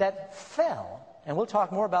 that fell, and we'll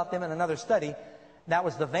talk more about them in another study. That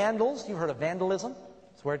was the Vandals. You've heard of vandalism?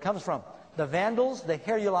 That's where it comes from. The Vandals, the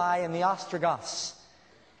Heruli, and the Ostrogoths.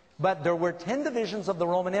 But there were 10 divisions of the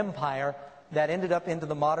Roman Empire that ended up into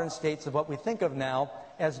the modern states of what we think of now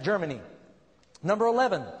as Germany. Number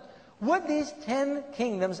 11, would these 10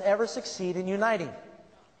 kingdoms ever succeed in uniting?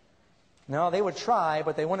 No, they would try,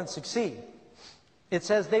 but they wouldn't succeed. It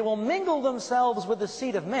says they will mingle themselves with the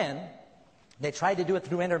seed of men. They tried to do it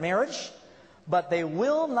through intermarriage, but they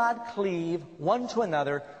will not cleave one to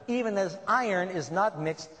another, even as iron is not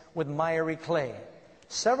mixed with miry clay.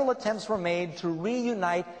 Several attempts were made to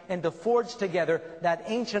reunite and to forge together that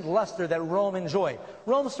ancient luster that Rome enjoyed.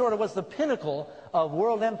 Rome sort of was the pinnacle of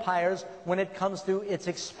world empires when it comes to its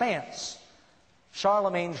expanse.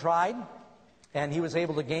 Charlemagne tried, and he was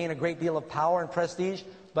able to gain a great deal of power and prestige,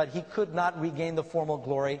 but he could not regain the formal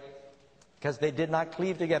glory because they did not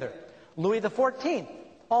cleave together. Louis XIV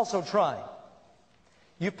also tried.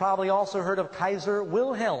 You've probably also heard of Kaiser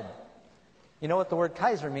Wilhelm. You know what the word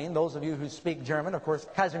Kaiser means? Those of you who speak German, of course,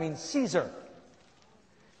 Kaiser means Caesar.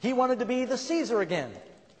 He wanted to be the Caesar again,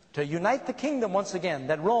 to unite the kingdom once again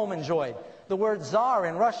that Rome enjoyed. The word Tsar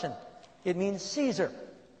in Russian, it means Caesar.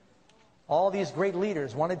 All these great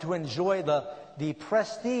leaders wanted to enjoy the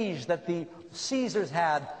prestige that the Caesars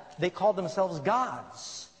had. They called themselves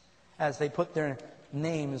gods as they put their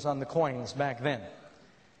names on the coins back then.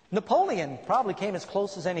 Napoleon probably came as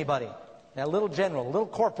close as anybody. A little general, a little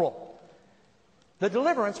corporal. The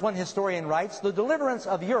deliverance, one historian writes, the deliverance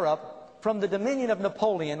of Europe from the dominion of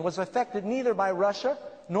Napoleon was affected neither by Russia,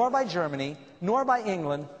 nor by Germany, nor by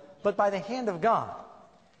England, but by the hand of God.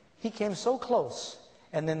 He came so close,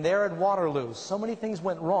 and then there at Waterloo, so many things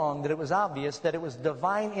went wrong that it was obvious that it was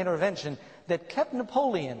divine intervention that kept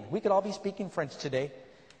Napoleon. We could all be speaking French today,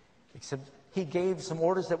 except he gave some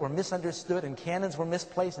orders that were misunderstood, and cannons were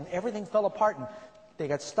misplaced, and everything fell apart, and they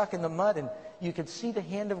got stuck in the mud, and you could see the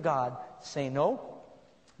hand of God say, no,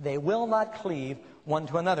 they will not cleave one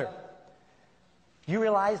to another. You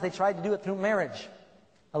realize they tried to do it through marriage.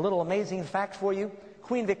 A little amazing fact for you.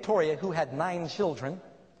 Queen Victoria, who had 9 children,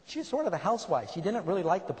 she's sort of a housewife. She didn't really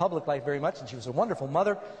like the public life very much, and she was a wonderful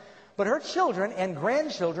mother. But her children and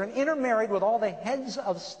grandchildren intermarried with all the heads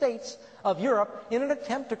of states of Europe in an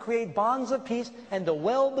attempt to create bonds of peace and to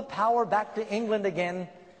weld the power back to England again.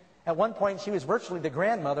 At one point, she was virtually the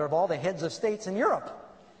grandmother of all the heads of states in Europe.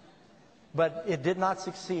 But it did not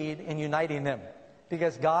succeed in uniting them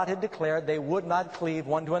because God had declared they would not cleave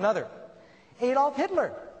one to another. Adolf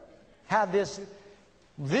Hitler had this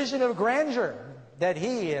vision of grandeur that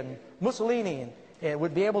he and Mussolini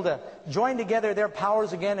would be able to join together their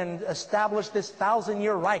powers again and establish this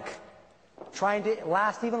 1,000-year Reich, trying to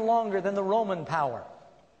last even longer than the Roman power.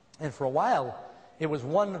 And for a while, it was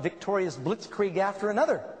one victorious blitzkrieg after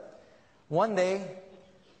another. One day,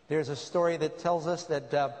 there's a story that tells us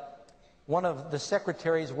that one of the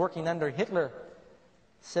secretaries working under Hitler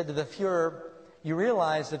said to the Fuhrer, you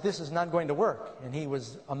realize that this is not going to work. And he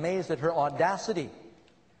was amazed at her audacity.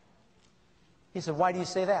 He said, why do you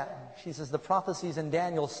say that? She says, the prophecies in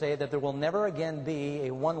Daniel say that there will never again be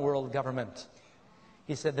a one-world government.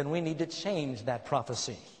 He said, then we need to change that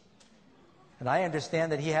prophecy. And I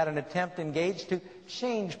understand that he had an attempt engaged to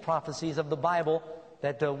change prophecies of the Bible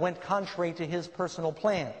that went contrary to his personal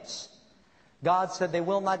plans. God said they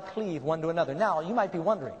will not cleave one to another. Now, you might be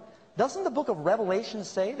wondering, doesn't the book of Revelation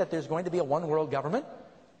say that there's going to be a one-world government?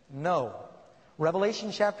 No.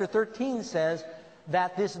 Revelation chapter 13 says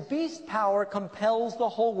that this beast power compels the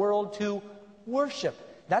whole world to worship.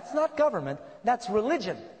 That's not government, that's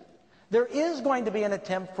religion. There is going to be an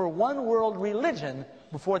attempt for one world religion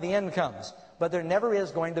before the end comes, but there never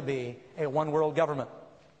is going to be a one world government.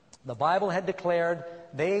 The Bible had declared,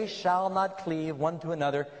 they shall not cleave one to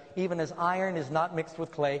another, even as iron is not mixed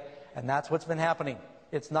with clay, and that's what's been happening.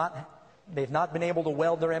 They've not been able to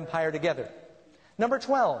weld their empire together. Number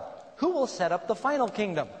 12, who will set up the final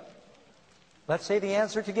kingdom? Let's say the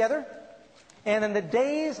answer together. And in the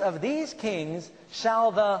days of these kings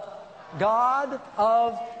shall the God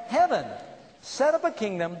of heaven set up a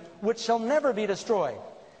kingdom which shall never be destroyed.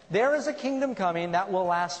 There is a kingdom coming that will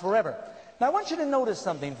last forever. Now I want you to notice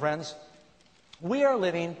something, friends. We are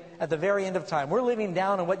living at the very end of time. We're living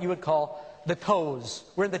down in what you would call the toes.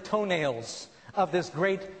 We're in the toenails of this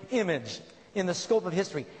great image in the scope of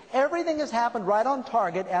history. Everything has happened right on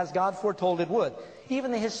target as God foretold it would.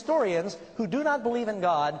 Even the historians who do not believe in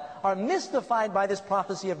God are mystified by this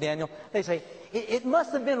prophecy of Daniel. They say, it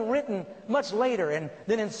must have been written much later and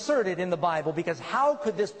then inserted in the Bible, because how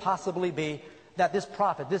could this possibly be that this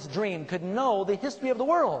prophet, this dream, could know the history of the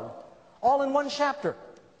world all in one chapter?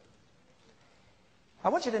 I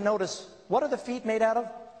want you to notice, what are the feet made out of?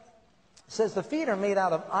 It says the feet are made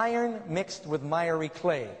out of iron mixed with miry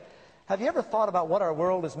clay. Have you ever thought about what our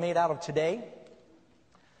world is made out of today?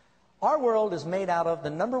 Our world is made out of, the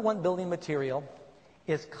number one building material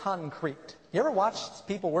is concrete. You ever watch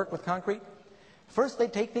people work with concrete? First they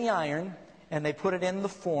take the iron and they put it in the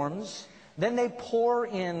forms. Then they pour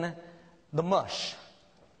in the mush,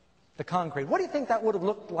 the concrete. What do you think that would have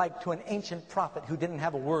looked like to an ancient prophet who didn't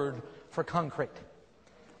have a word for concrete?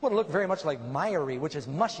 It would have looked very much like miry, which is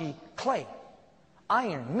mushy clay.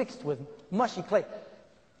 Iron mixed with mushy clay.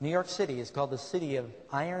 New York City is called the city of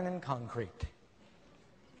iron and concrete.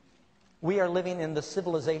 We are living in the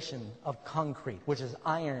civilization of concrete, which is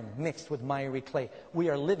iron mixed with miry clay. We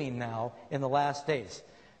are living now in the last days.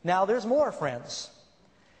 Now, there's more, friends.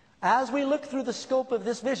 As we look through the scope of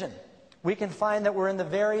this vision, we can find that we're in the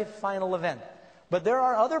very final event. But there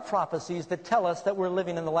are other prophecies that tell us that we're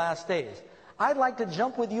living in the last days. I'd like to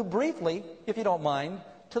jump with you briefly, if you don't mind,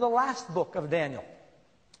 to the last book of Daniel.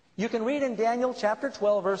 You can read in Daniel chapter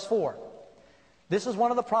 12, verse 4. This is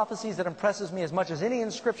one of the prophecies that impresses me as much as any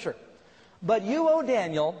in Scripture. But you, O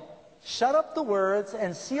Daniel, shut up the words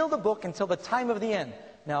and seal the book until the time of the end.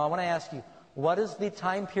 Now, I want to ask you, what is the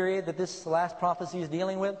time period that this last prophecy is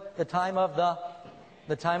dealing with? The time of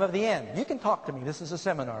the end. You can talk to me. This is a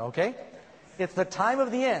seminar, okay? It's the time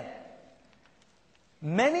of the end.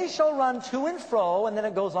 Many shall run to and fro, and then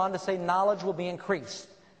it goes on to say knowledge will be increased.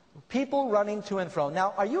 People running to and fro.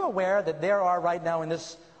 Now, are you aware that there are right now in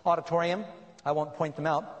this auditorium, I won't point them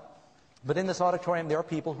out, but in this auditorium there are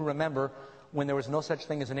people who remember when there was no such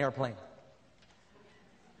thing as an airplane.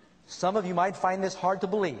 Some of you might find this hard to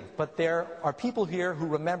believe, but there are people here who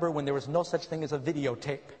remember when there was no such thing as a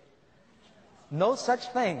videotape. No such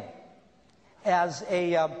thing as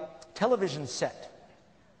a television set.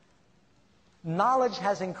 Knowledge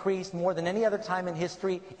has increased more than any other time in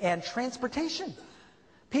history, and transportation.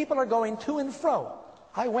 People are going to and fro.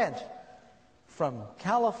 I went from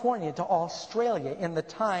California to Australia in the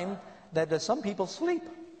time that some people sleep.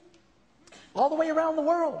 All the way around the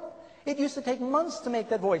world. It used to take months to make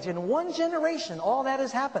that voyage. In one generation, all that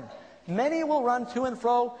has happened. Many will run to and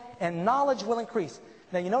fro, and knowledge will increase.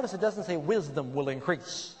 Now, you notice it doesn't say wisdom will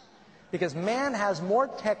increase. Because man has more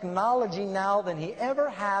technology now than he ever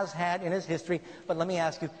has had in his history. But let me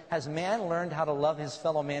ask you, has man learned how to love his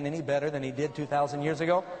fellow man any better than he did 2,000 years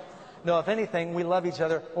ago? No, if anything, we love each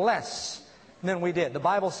other less than we did. The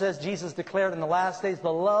Bible says, Jesus declared in the last days,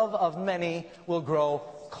 the love of many will grow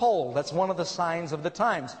cold. That's one of the signs of the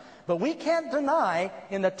times. But we can't deny,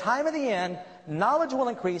 in the time of the end, knowledge will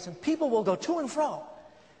increase and people will go to and fro.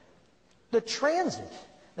 The transit,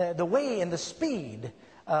 the way and the speed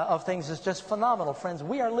of things is just phenomenal. Friends,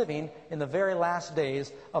 we are living in the very last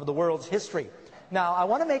days of the world's history. Now, I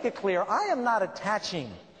want to make it clear, I am not attaching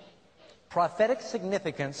prophetic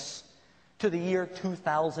significance to the year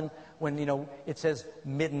 2000 when, it says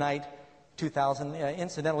midnight 2000.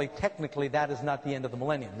 Incidentally, technically, that is not the end of the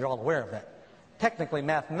millennium. You're all aware of that. Technically,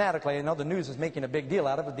 mathematically, I know the news is making a big deal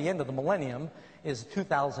out of it. The end of the millennium is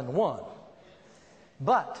 2001.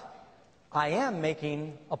 But I am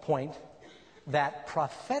making a point that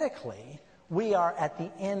prophetically we are at the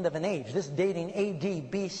end of an age. This dating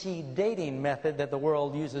AD, BC dating method that the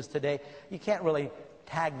world uses today, you can't really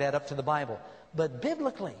tag that up to the Bible. But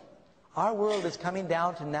biblically, our world is coming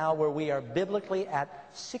down to now where we are biblically at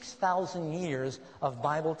 6,000 years of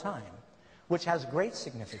Bible time, which has great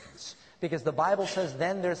significance. Because the Bible says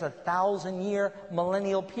then there's a 1,000-year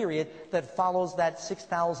millennial period that follows that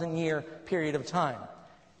 6,000-year period of time.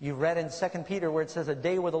 You read in 2 Peter where it says a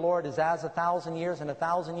day with the Lord is as 1,000 years and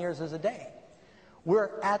 1,000 years is a day. We're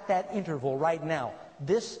at that interval right now.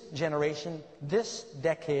 This generation, this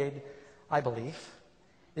decade, I believe,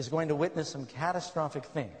 is going to witness some catastrophic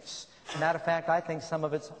things. As a matter of fact, I think some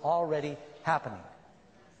of it's already happening.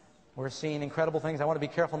 We're seeing incredible things. I want to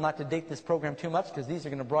be careful not to date this program too much because these are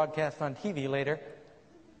going to broadcast on TV later.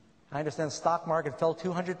 I understand the stock market fell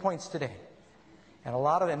 200 points today. And a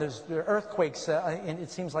lot of them, there's earthquakes, and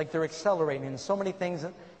it seems like they're accelerating. And so many things,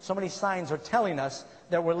 so many signs are telling us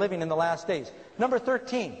that we're living in the last days. Number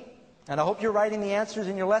 13, and I hope you're writing the answers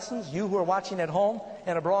in your lessons, you who are watching at home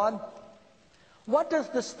and abroad. What does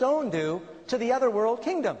the stone do to the other world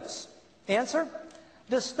kingdoms? Answer,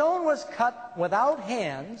 the stone was cut without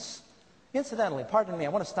hands. Incidentally, pardon me, I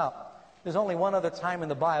want to stop. There's only one other time in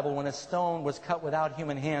the Bible when a stone was cut without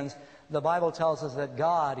human hands. The Bible tells us that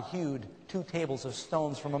God hewed 2 tables of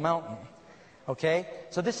stones from a mountain. Okay?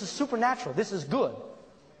 So this is supernatural. This is good.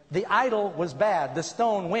 The idol was bad. The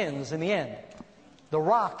stone wins in the end. The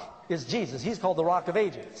rock is Jesus. He's called the Rock of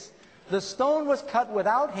Ages. The stone was cut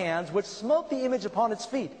without hands, which smote the image upon its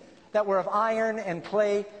feet that were of iron and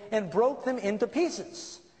clay and broke them into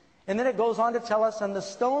pieces. And then it goes on to tell us, and the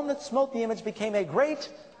stone that smote the image became a great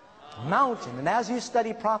mountain. And as you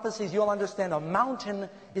study prophecies, you'll understand a mountain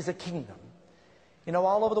is a kingdom.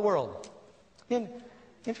 All over the world. I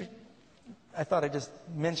thought I'd just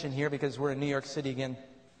mention here, because we're in New York City again,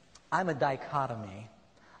 I'm a dichotomy.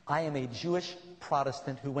 I am a Jewish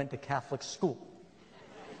Protestant who went to Catholic school.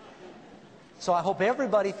 So I hope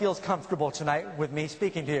everybody feels comfortable tonight with me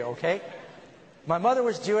speaking to you, okay? My mother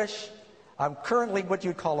was Jewish. I'm currently what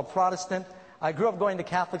you'd call a Protestant. I grew up going to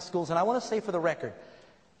Catholic schools, and I want to say for the record,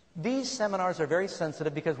 these seminars are very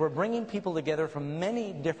sensitive because we're bringing people together from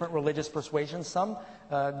many different religious persuasions. Some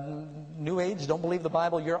New Age don't believe the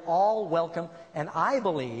Bible. You're all welcome. And I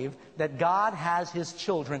believe that God has His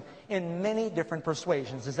children in many different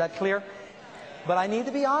persuasions. Is that clear? But I need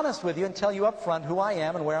to be honest with you and tell you up front who I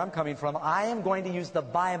am and where I'm coming from. I am going to use the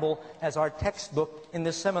Bible as our textbook in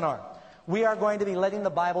this seminar. We are going to be letting the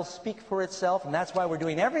Bible speak for itself, and that's why we're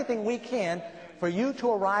doing everything we can for you to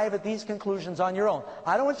arrive at these conclusions on your own.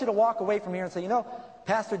 I don't want you to walk away from here and say, you know,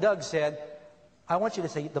 Pastor Doug said. I want you to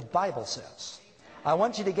say, the Bible says. I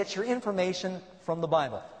want you to get your information from the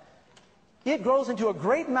Bible. It grows into a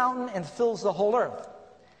great mountain and fills the whole earth.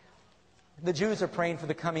 The Jews are praying for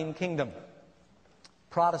the coming kingdom.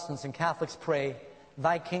 Protestants and Catholics pray,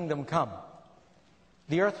 thy kingdom come.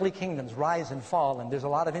 The earthly kingdoms rise and fall, and there's a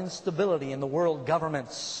lot of instability in the world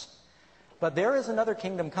governments. But there is another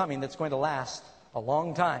kingdom coming that's going to last a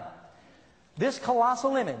long time. This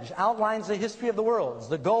colossal image outlines the history of the worlds,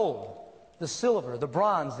 the gold, the silver, the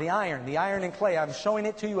bronze, the iron and clay. I'm showing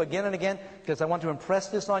it to you again and again because I want to impress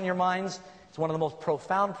this on your minds. It's one of the most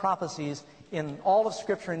profound prophecies in all of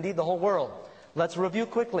Scripture, indeed the whole world. Let's review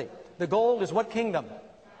quickly. The gold is what kingdom?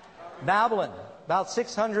 Babylon, about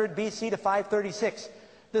 600 BC to 536.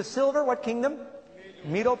 The silver, what kingdom?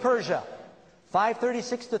 Medo-Persia,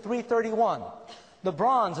 536 to 331. The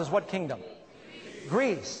bronze is what kingdom?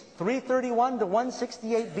 Greece, 331 to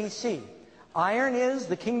 168 BC. Iron is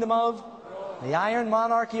the kingdom of the Iron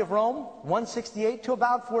Monarchy of Rome, 168 to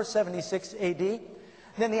about 476 AD.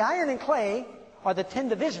 Then the iron and clay are the 10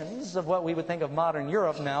 divisions of what we would think of modern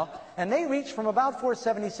Europe now, and they reach from about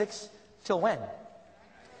 476 till when?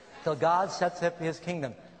 Till God sets up His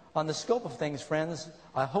kingdom. On the scope of things, friends,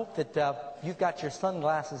 I hope that you've got your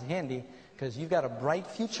sunglasses handy because you've got a bright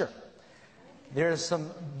future. There's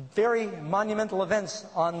some very monumental events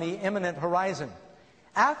on the imminent horizon.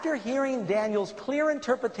 After hearing Daniel's clear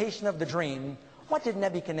interpretation of the dream, what did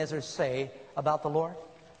Nebuchadnezzar say about the Lord?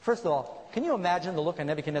 First of all, can you imagine the look on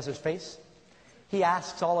Nebuchadnezzar's face? He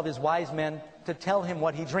asks all of his wise men to tell him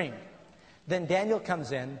what he dreamed. Then Daniel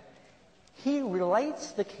comes in. He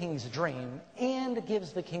relates the king's dream and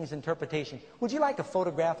gives the king's interpretation. Would you like to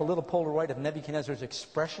photograph a little Polaroid of Nebuchadnezzar's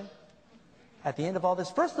expression at the end of all this?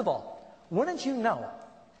 First of all, wouldn't you know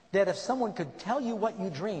that if someone could tell you what you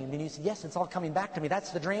dreamed and you say, yes, it's all coming back to me,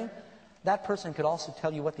 that's the dream, that person could also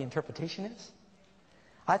tell you what the interpretation is?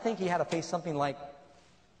 I think he had to face something like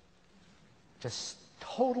just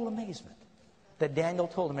total amazement that Daniel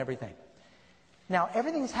told him everything. Now,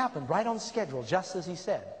 everything's happened right on schedule, just as he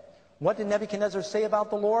said. What did Nebuchadnezzar say about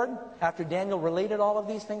the Lord after Daniel related all of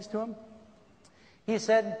these things to him? He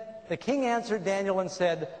said, the king answered Daniel and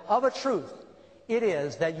said, of a truth, it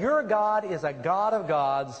is that your God is a God of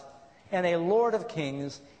gods and a Lord of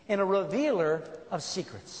kings and a revealer of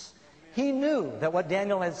secrets. He knew that what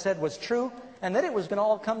Daniel had said was true and that it was going to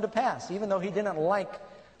all come to pass, even though he didn't like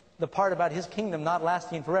the part about his kingdom not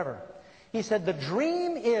lasting forever. He said, the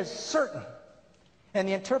dream is certain and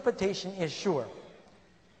the interpretation is sure.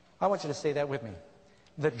 I want you to say that with me.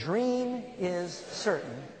 The dream is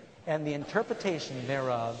certain, and the interpretation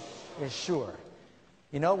thereof is sure.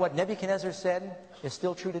 You know what Nebuchadnezzar said is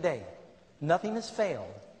still true today. Nothing has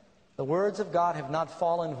failed. The words of God have not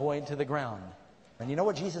fallen void to the ground. And you know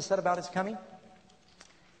what Jesus said about His coming?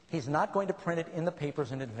 He's not going to print it in the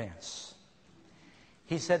papers in advance.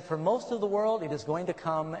 He said, for most of the world, it is going to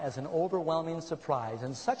come as an overwhelming surprise,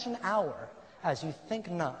 in such an hour as you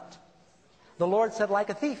think not. The Lord said,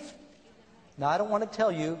 like a thief. Now, I don't want to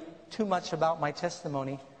tell you too much about my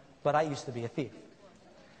testimony, but I used to be a thief.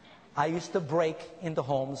 I used to break into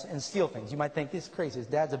homes and steal things. You might think, this is crazy. His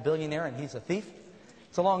dad's a billionaire and he's a thief.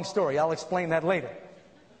 It's a long story. I'll explain that later.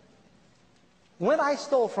 When I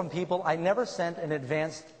stole from people, I never sent an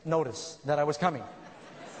advance notice that I was coming.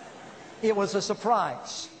 It was a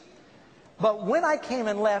surprise. But when I came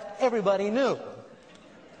and left, everybody knew.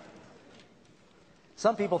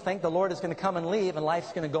 Some people think the Lord is going to come and leave and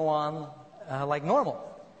life's going to go on like normal.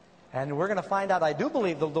 And we're going to find out, I do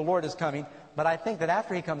believe that the Lord is coming, but I think that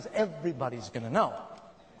after He comes, everybody's going to know.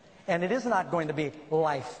 And it is not going to be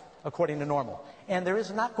life according to normal. And there is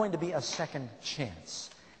not going to be a second chance.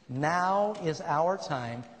 Now is our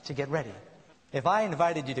time to get ready. If I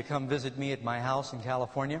invited you to come visit me at my house in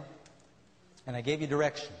California, and I gave you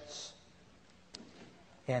directions,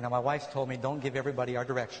 and my wife told me, don't give everybody our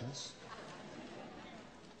directions,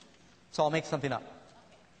 so I'll make something up.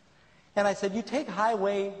 And I said, you take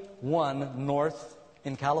Highway 1 north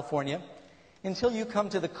in California until you come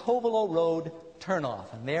to the Covelo Road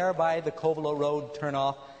turnoff. And there by the Covelo Road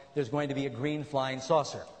turnoff, there's going to be a green flying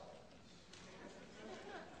saucer.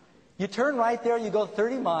 You turn right there, you go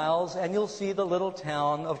 30 miles, and you'll see the little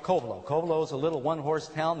town of Kovlo. Kovlo is a little one-horse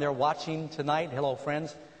town. They're watching tonight. Hello,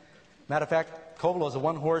 friends. Matter of fact, Kovlo is a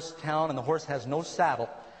one-horse town, and the horse has no saddle.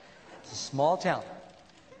 It's a small town.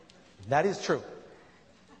 That is true.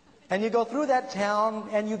 And you go through that town,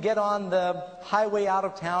 and you get on the highway out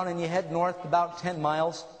of town, and you head north about 10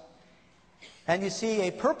 miles, and you see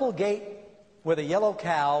a purple gate with a yellow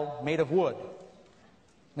cow made of wood.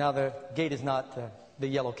 Now, the gate is not the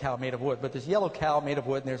yellow cow made of wood, but there's a yellow cow made of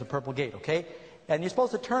wood, and there's a purple gate, okay? And you're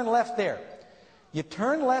supposed to turn left there. You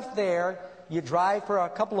turn left there, you drive for a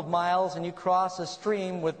couple of miles, and you cross a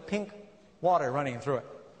stream with pink water running through it.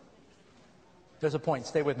 There's a point.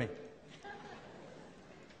 Stay with me.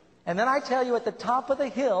 And then I tell you, at the top of the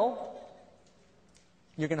hill,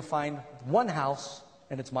 you're going to find one house,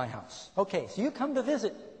 and it's my house. Okay, so you come to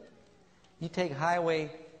visit. You take Highway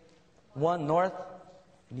 1 north,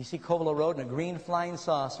 and you see Kovlo Road and a green flying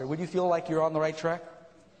saucer. Would you feel like you're on the right track?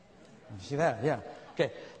 You see that? Yeah.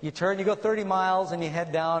 Okay. You turn, you go 30 miles, and you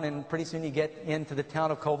head down, and pretty soon you get into the town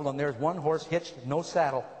of Kovlo, and there's one horse hitched, no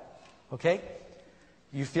saddle. Okay?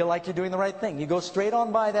 You feel like you're doing the right thing. You go straight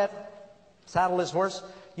on by that saddleless horse.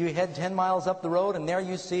 You head 10 miles up the road, and there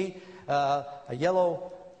you see a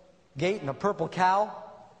yellow gate and a purple cow.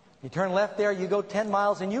 You turn left there, you go 10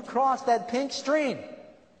 miles, and you cross that pink stream.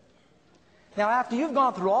 Now, after you've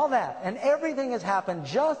gone through all that, and everything has happened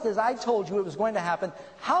just as I told you it was going to happen,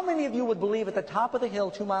 how many of you would believe at the top of the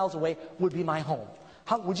hill 2 miles away would be my home?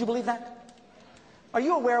 Would you believe that? Are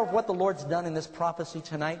you aware of what the Lord's done in this prophecy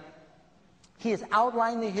tonight? He has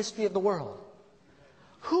outlined the history of the world.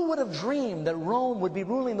 Who would have dreamed that Rome would be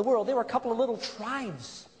ruling the world? They were a couple of little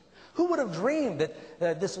tribes. Who would have dreamed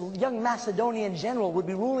that this young Macedonian general would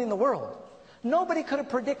be ruling the world? Nobody could have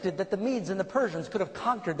predicted that the Medes and the Persians could have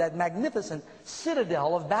conquered that magnificent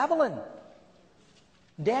citadel of Babylon.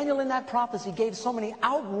 Daniel in that prophecy gave so many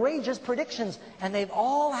outrageous predictions, and they've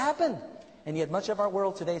all happened. And yet much of our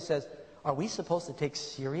world today says, are we supposed to take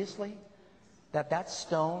seriously that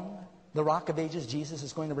stone, the rock of ages, Jesus,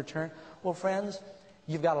 is going to return? Well, friends,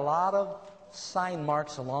 you've got a lot of sign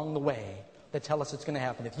marks along the way that tell us it's going to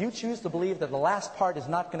happen. If you choose to believe that the last part is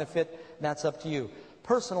not going to fit, that's up to you.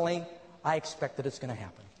 Personally, I expect that it's going to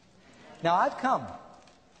happen. Now, I've come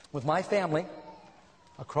with my family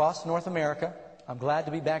across North America. I'm glad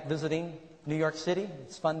to be back visiting New York City.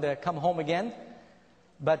 It's fun to come home again.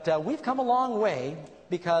 But we've come a long way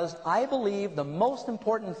because I believe the most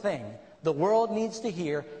important thing the world needs to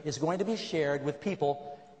hear is going to be shared with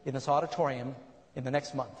people in this auditorium in the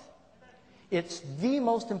next month. It's the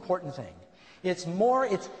most important thing. It's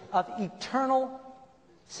of eternal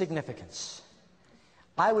significance.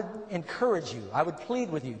 I would encourage you, I would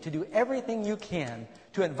plead with you to do everything you can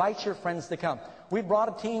to invite your friends to come. We brought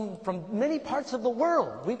a team from many parts of the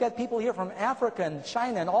world. We've got people here from Africa and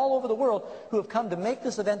China and all over the world who have come to make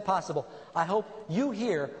this event possible. I hope you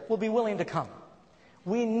here will be willing to come.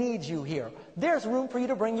 We need you here. There's room for you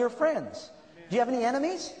to bring your friends. Do you have any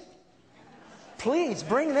enemies? Please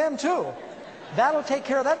bring them too. That'll take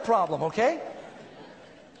care of that problem, okay?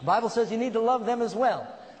 The Bible says you need to love them as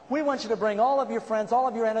well. We want you to bring all of your friends, all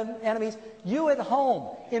of your enemies. You at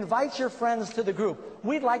home, invite your friends to the group.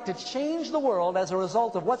 We'd like to change the world as a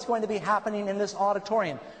result of what's going to be happening in this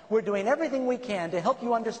auditorium. We're doing everything we can to help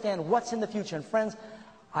you understand what's in the future. And friends,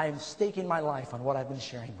 I'm staking my life on what I've been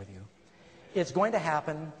sharing with you. It's going to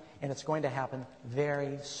happen, and it's going to happen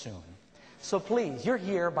very soon. So please, you're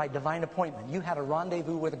here by divine appointment. You had a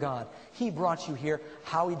rendezvous with God. He brought you here.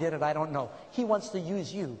 How He did it, I don't know. He wants to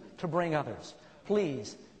use you to bring others.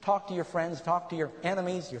 Please, talk to your friends, talk to your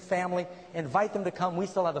enemies, your family, invite them to come. We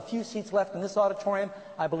still have a few seats left in this auditorium.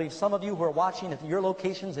 I believe some of you who are watching at your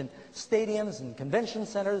locations in stadiums and convention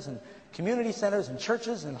centers and community centers and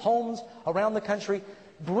churches and homes around the country,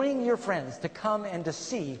 bring your friends to come and to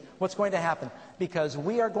see what's going to happen, because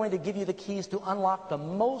we are going to give you the keys to unlock the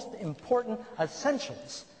most important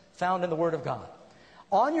essentials found in the Word of God.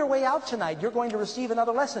 On your way out tonight, you're going to receive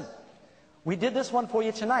another lesson. We did this one for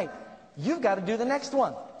you tonight. You've got to do the next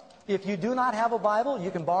one. If you do not have a Bible,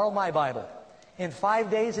 you can borrow my Bible. In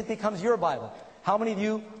 5 days, it becomes your Bible. How many of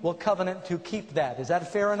you will covenant to keep that? Is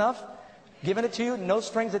that fair enough? Giving it to you, no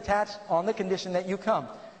strings attached, on the condition that you come.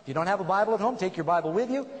 If you don't have a Bible at home, take your Bible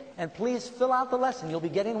with you, and please fill out the lesson. You'll be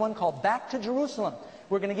getting one called Back to Jerusalem.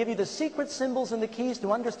 We're going to give you the secret symbols and the keys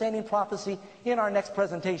to understanding prophecy in our next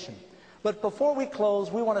presentation. But before we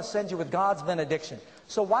close, we want to send you with God's benediction.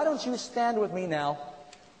 So why don't you stand with me now?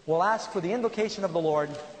 We'll ask for the invocation of the Lord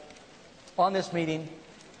on this meeting.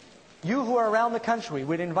 You who are around the country,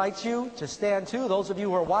 we'd invite you to stand too. Those of you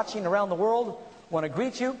who are watching around the world want to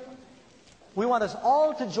greet you. We want us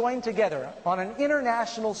all to join together on an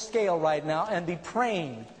international scale right now and be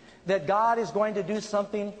praying that God is going to do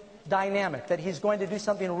something dynamic, that He's going to do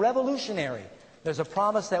something revolutionary. There's a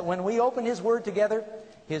promise that when we open His Word together,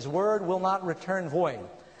 His Word will not return void.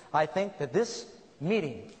 I think that this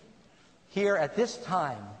meeting here at this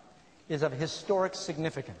time is of historic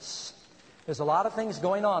significance. There's a lot of things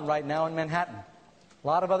going on right now in Manhattan. A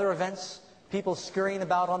lot of other events, people scurrying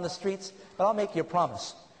about on the streets. But I'll make you a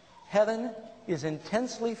promise. Heaven is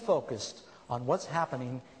intensely focused on what's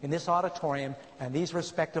happening in this auditorium and these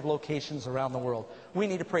respective locations around the world. We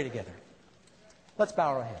need to pray together. Let's bow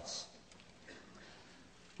our heads.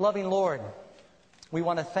 Loving Lord, we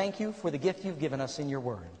want to thank You for the gift You've given us in Your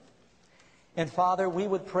Word. And Father, we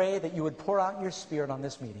would pray that You would pour out Your Spirit on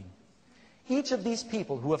this meeting. Each of these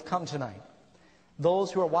people who have come tonight,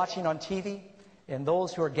 those who are watching on TV, and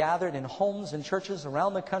those who are gathered in homes and churches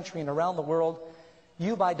around the country and around the world,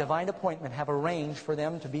 You, by divine appointment, have arranged for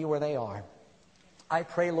them to be where they are. I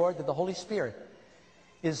pray, Lord, that the Holy Spirit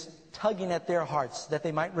is tugging at their hearts that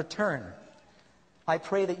they might return. I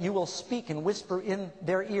pray that You will speak and whisper in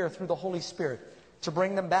their ear through the Holy Spirit to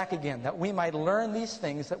bring them back again, that we might learn these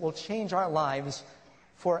things that will change our lives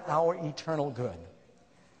for our eternal good.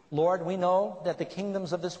 Lord, we know that the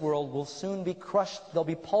kingdoms of this world will soon be crushed. They'll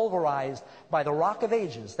be pulverized by the rock of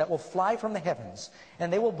ages that will fly from the heavens,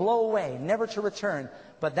 and they will blow away, never to return.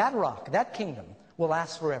 But that rock, that kingdom, will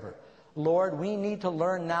last forever. Lord, we need to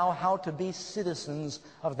learn now how to be citizens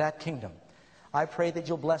of that kingdom. I pray that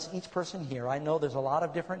You'll bless each person here. I know there's a lot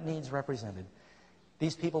of different needs represented.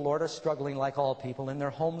 These people, Lord, are struggling like all people in their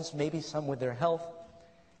homes, maybe some with their health,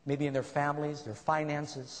 maybe in their families, their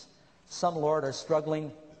finances. Some, Lord, are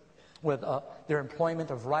struggling with their employment,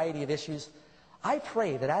 a variety of issues. I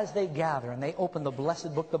pray that as they gather and they open the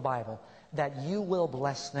blessed book, the Bible, that You will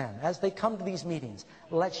bless them. As they come to these meetings,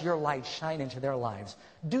 let Your light shine into their lives.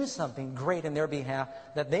 Do something great in their behalf,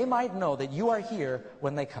 that they might know that You are here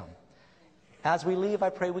when they come. As we leave, I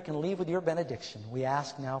pray we can leave with Your benediction. We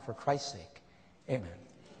ask now for Christ's sake. Amen.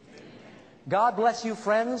 God bless you,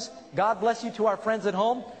 friends. God bless you to our friends at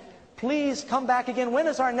home. Please come back again. When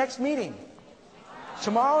is our next meeting?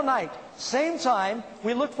 Tomorrow night, same time.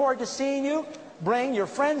 We look forward to seeing you. Bring your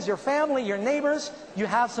friends, your family, your neighbors. You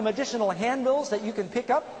have some additional handbills that you can pick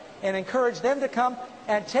up and encourage them to come.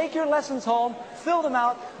 And take your lessons home, fill them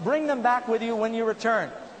out, bring them back with you when you return.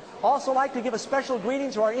 Also like to give a special greeting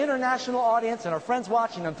to our international audience and our friends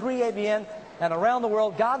watching on 3ABN and around the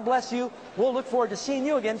world. God bless you. We'll look forward to seeing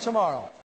you again tomorrow.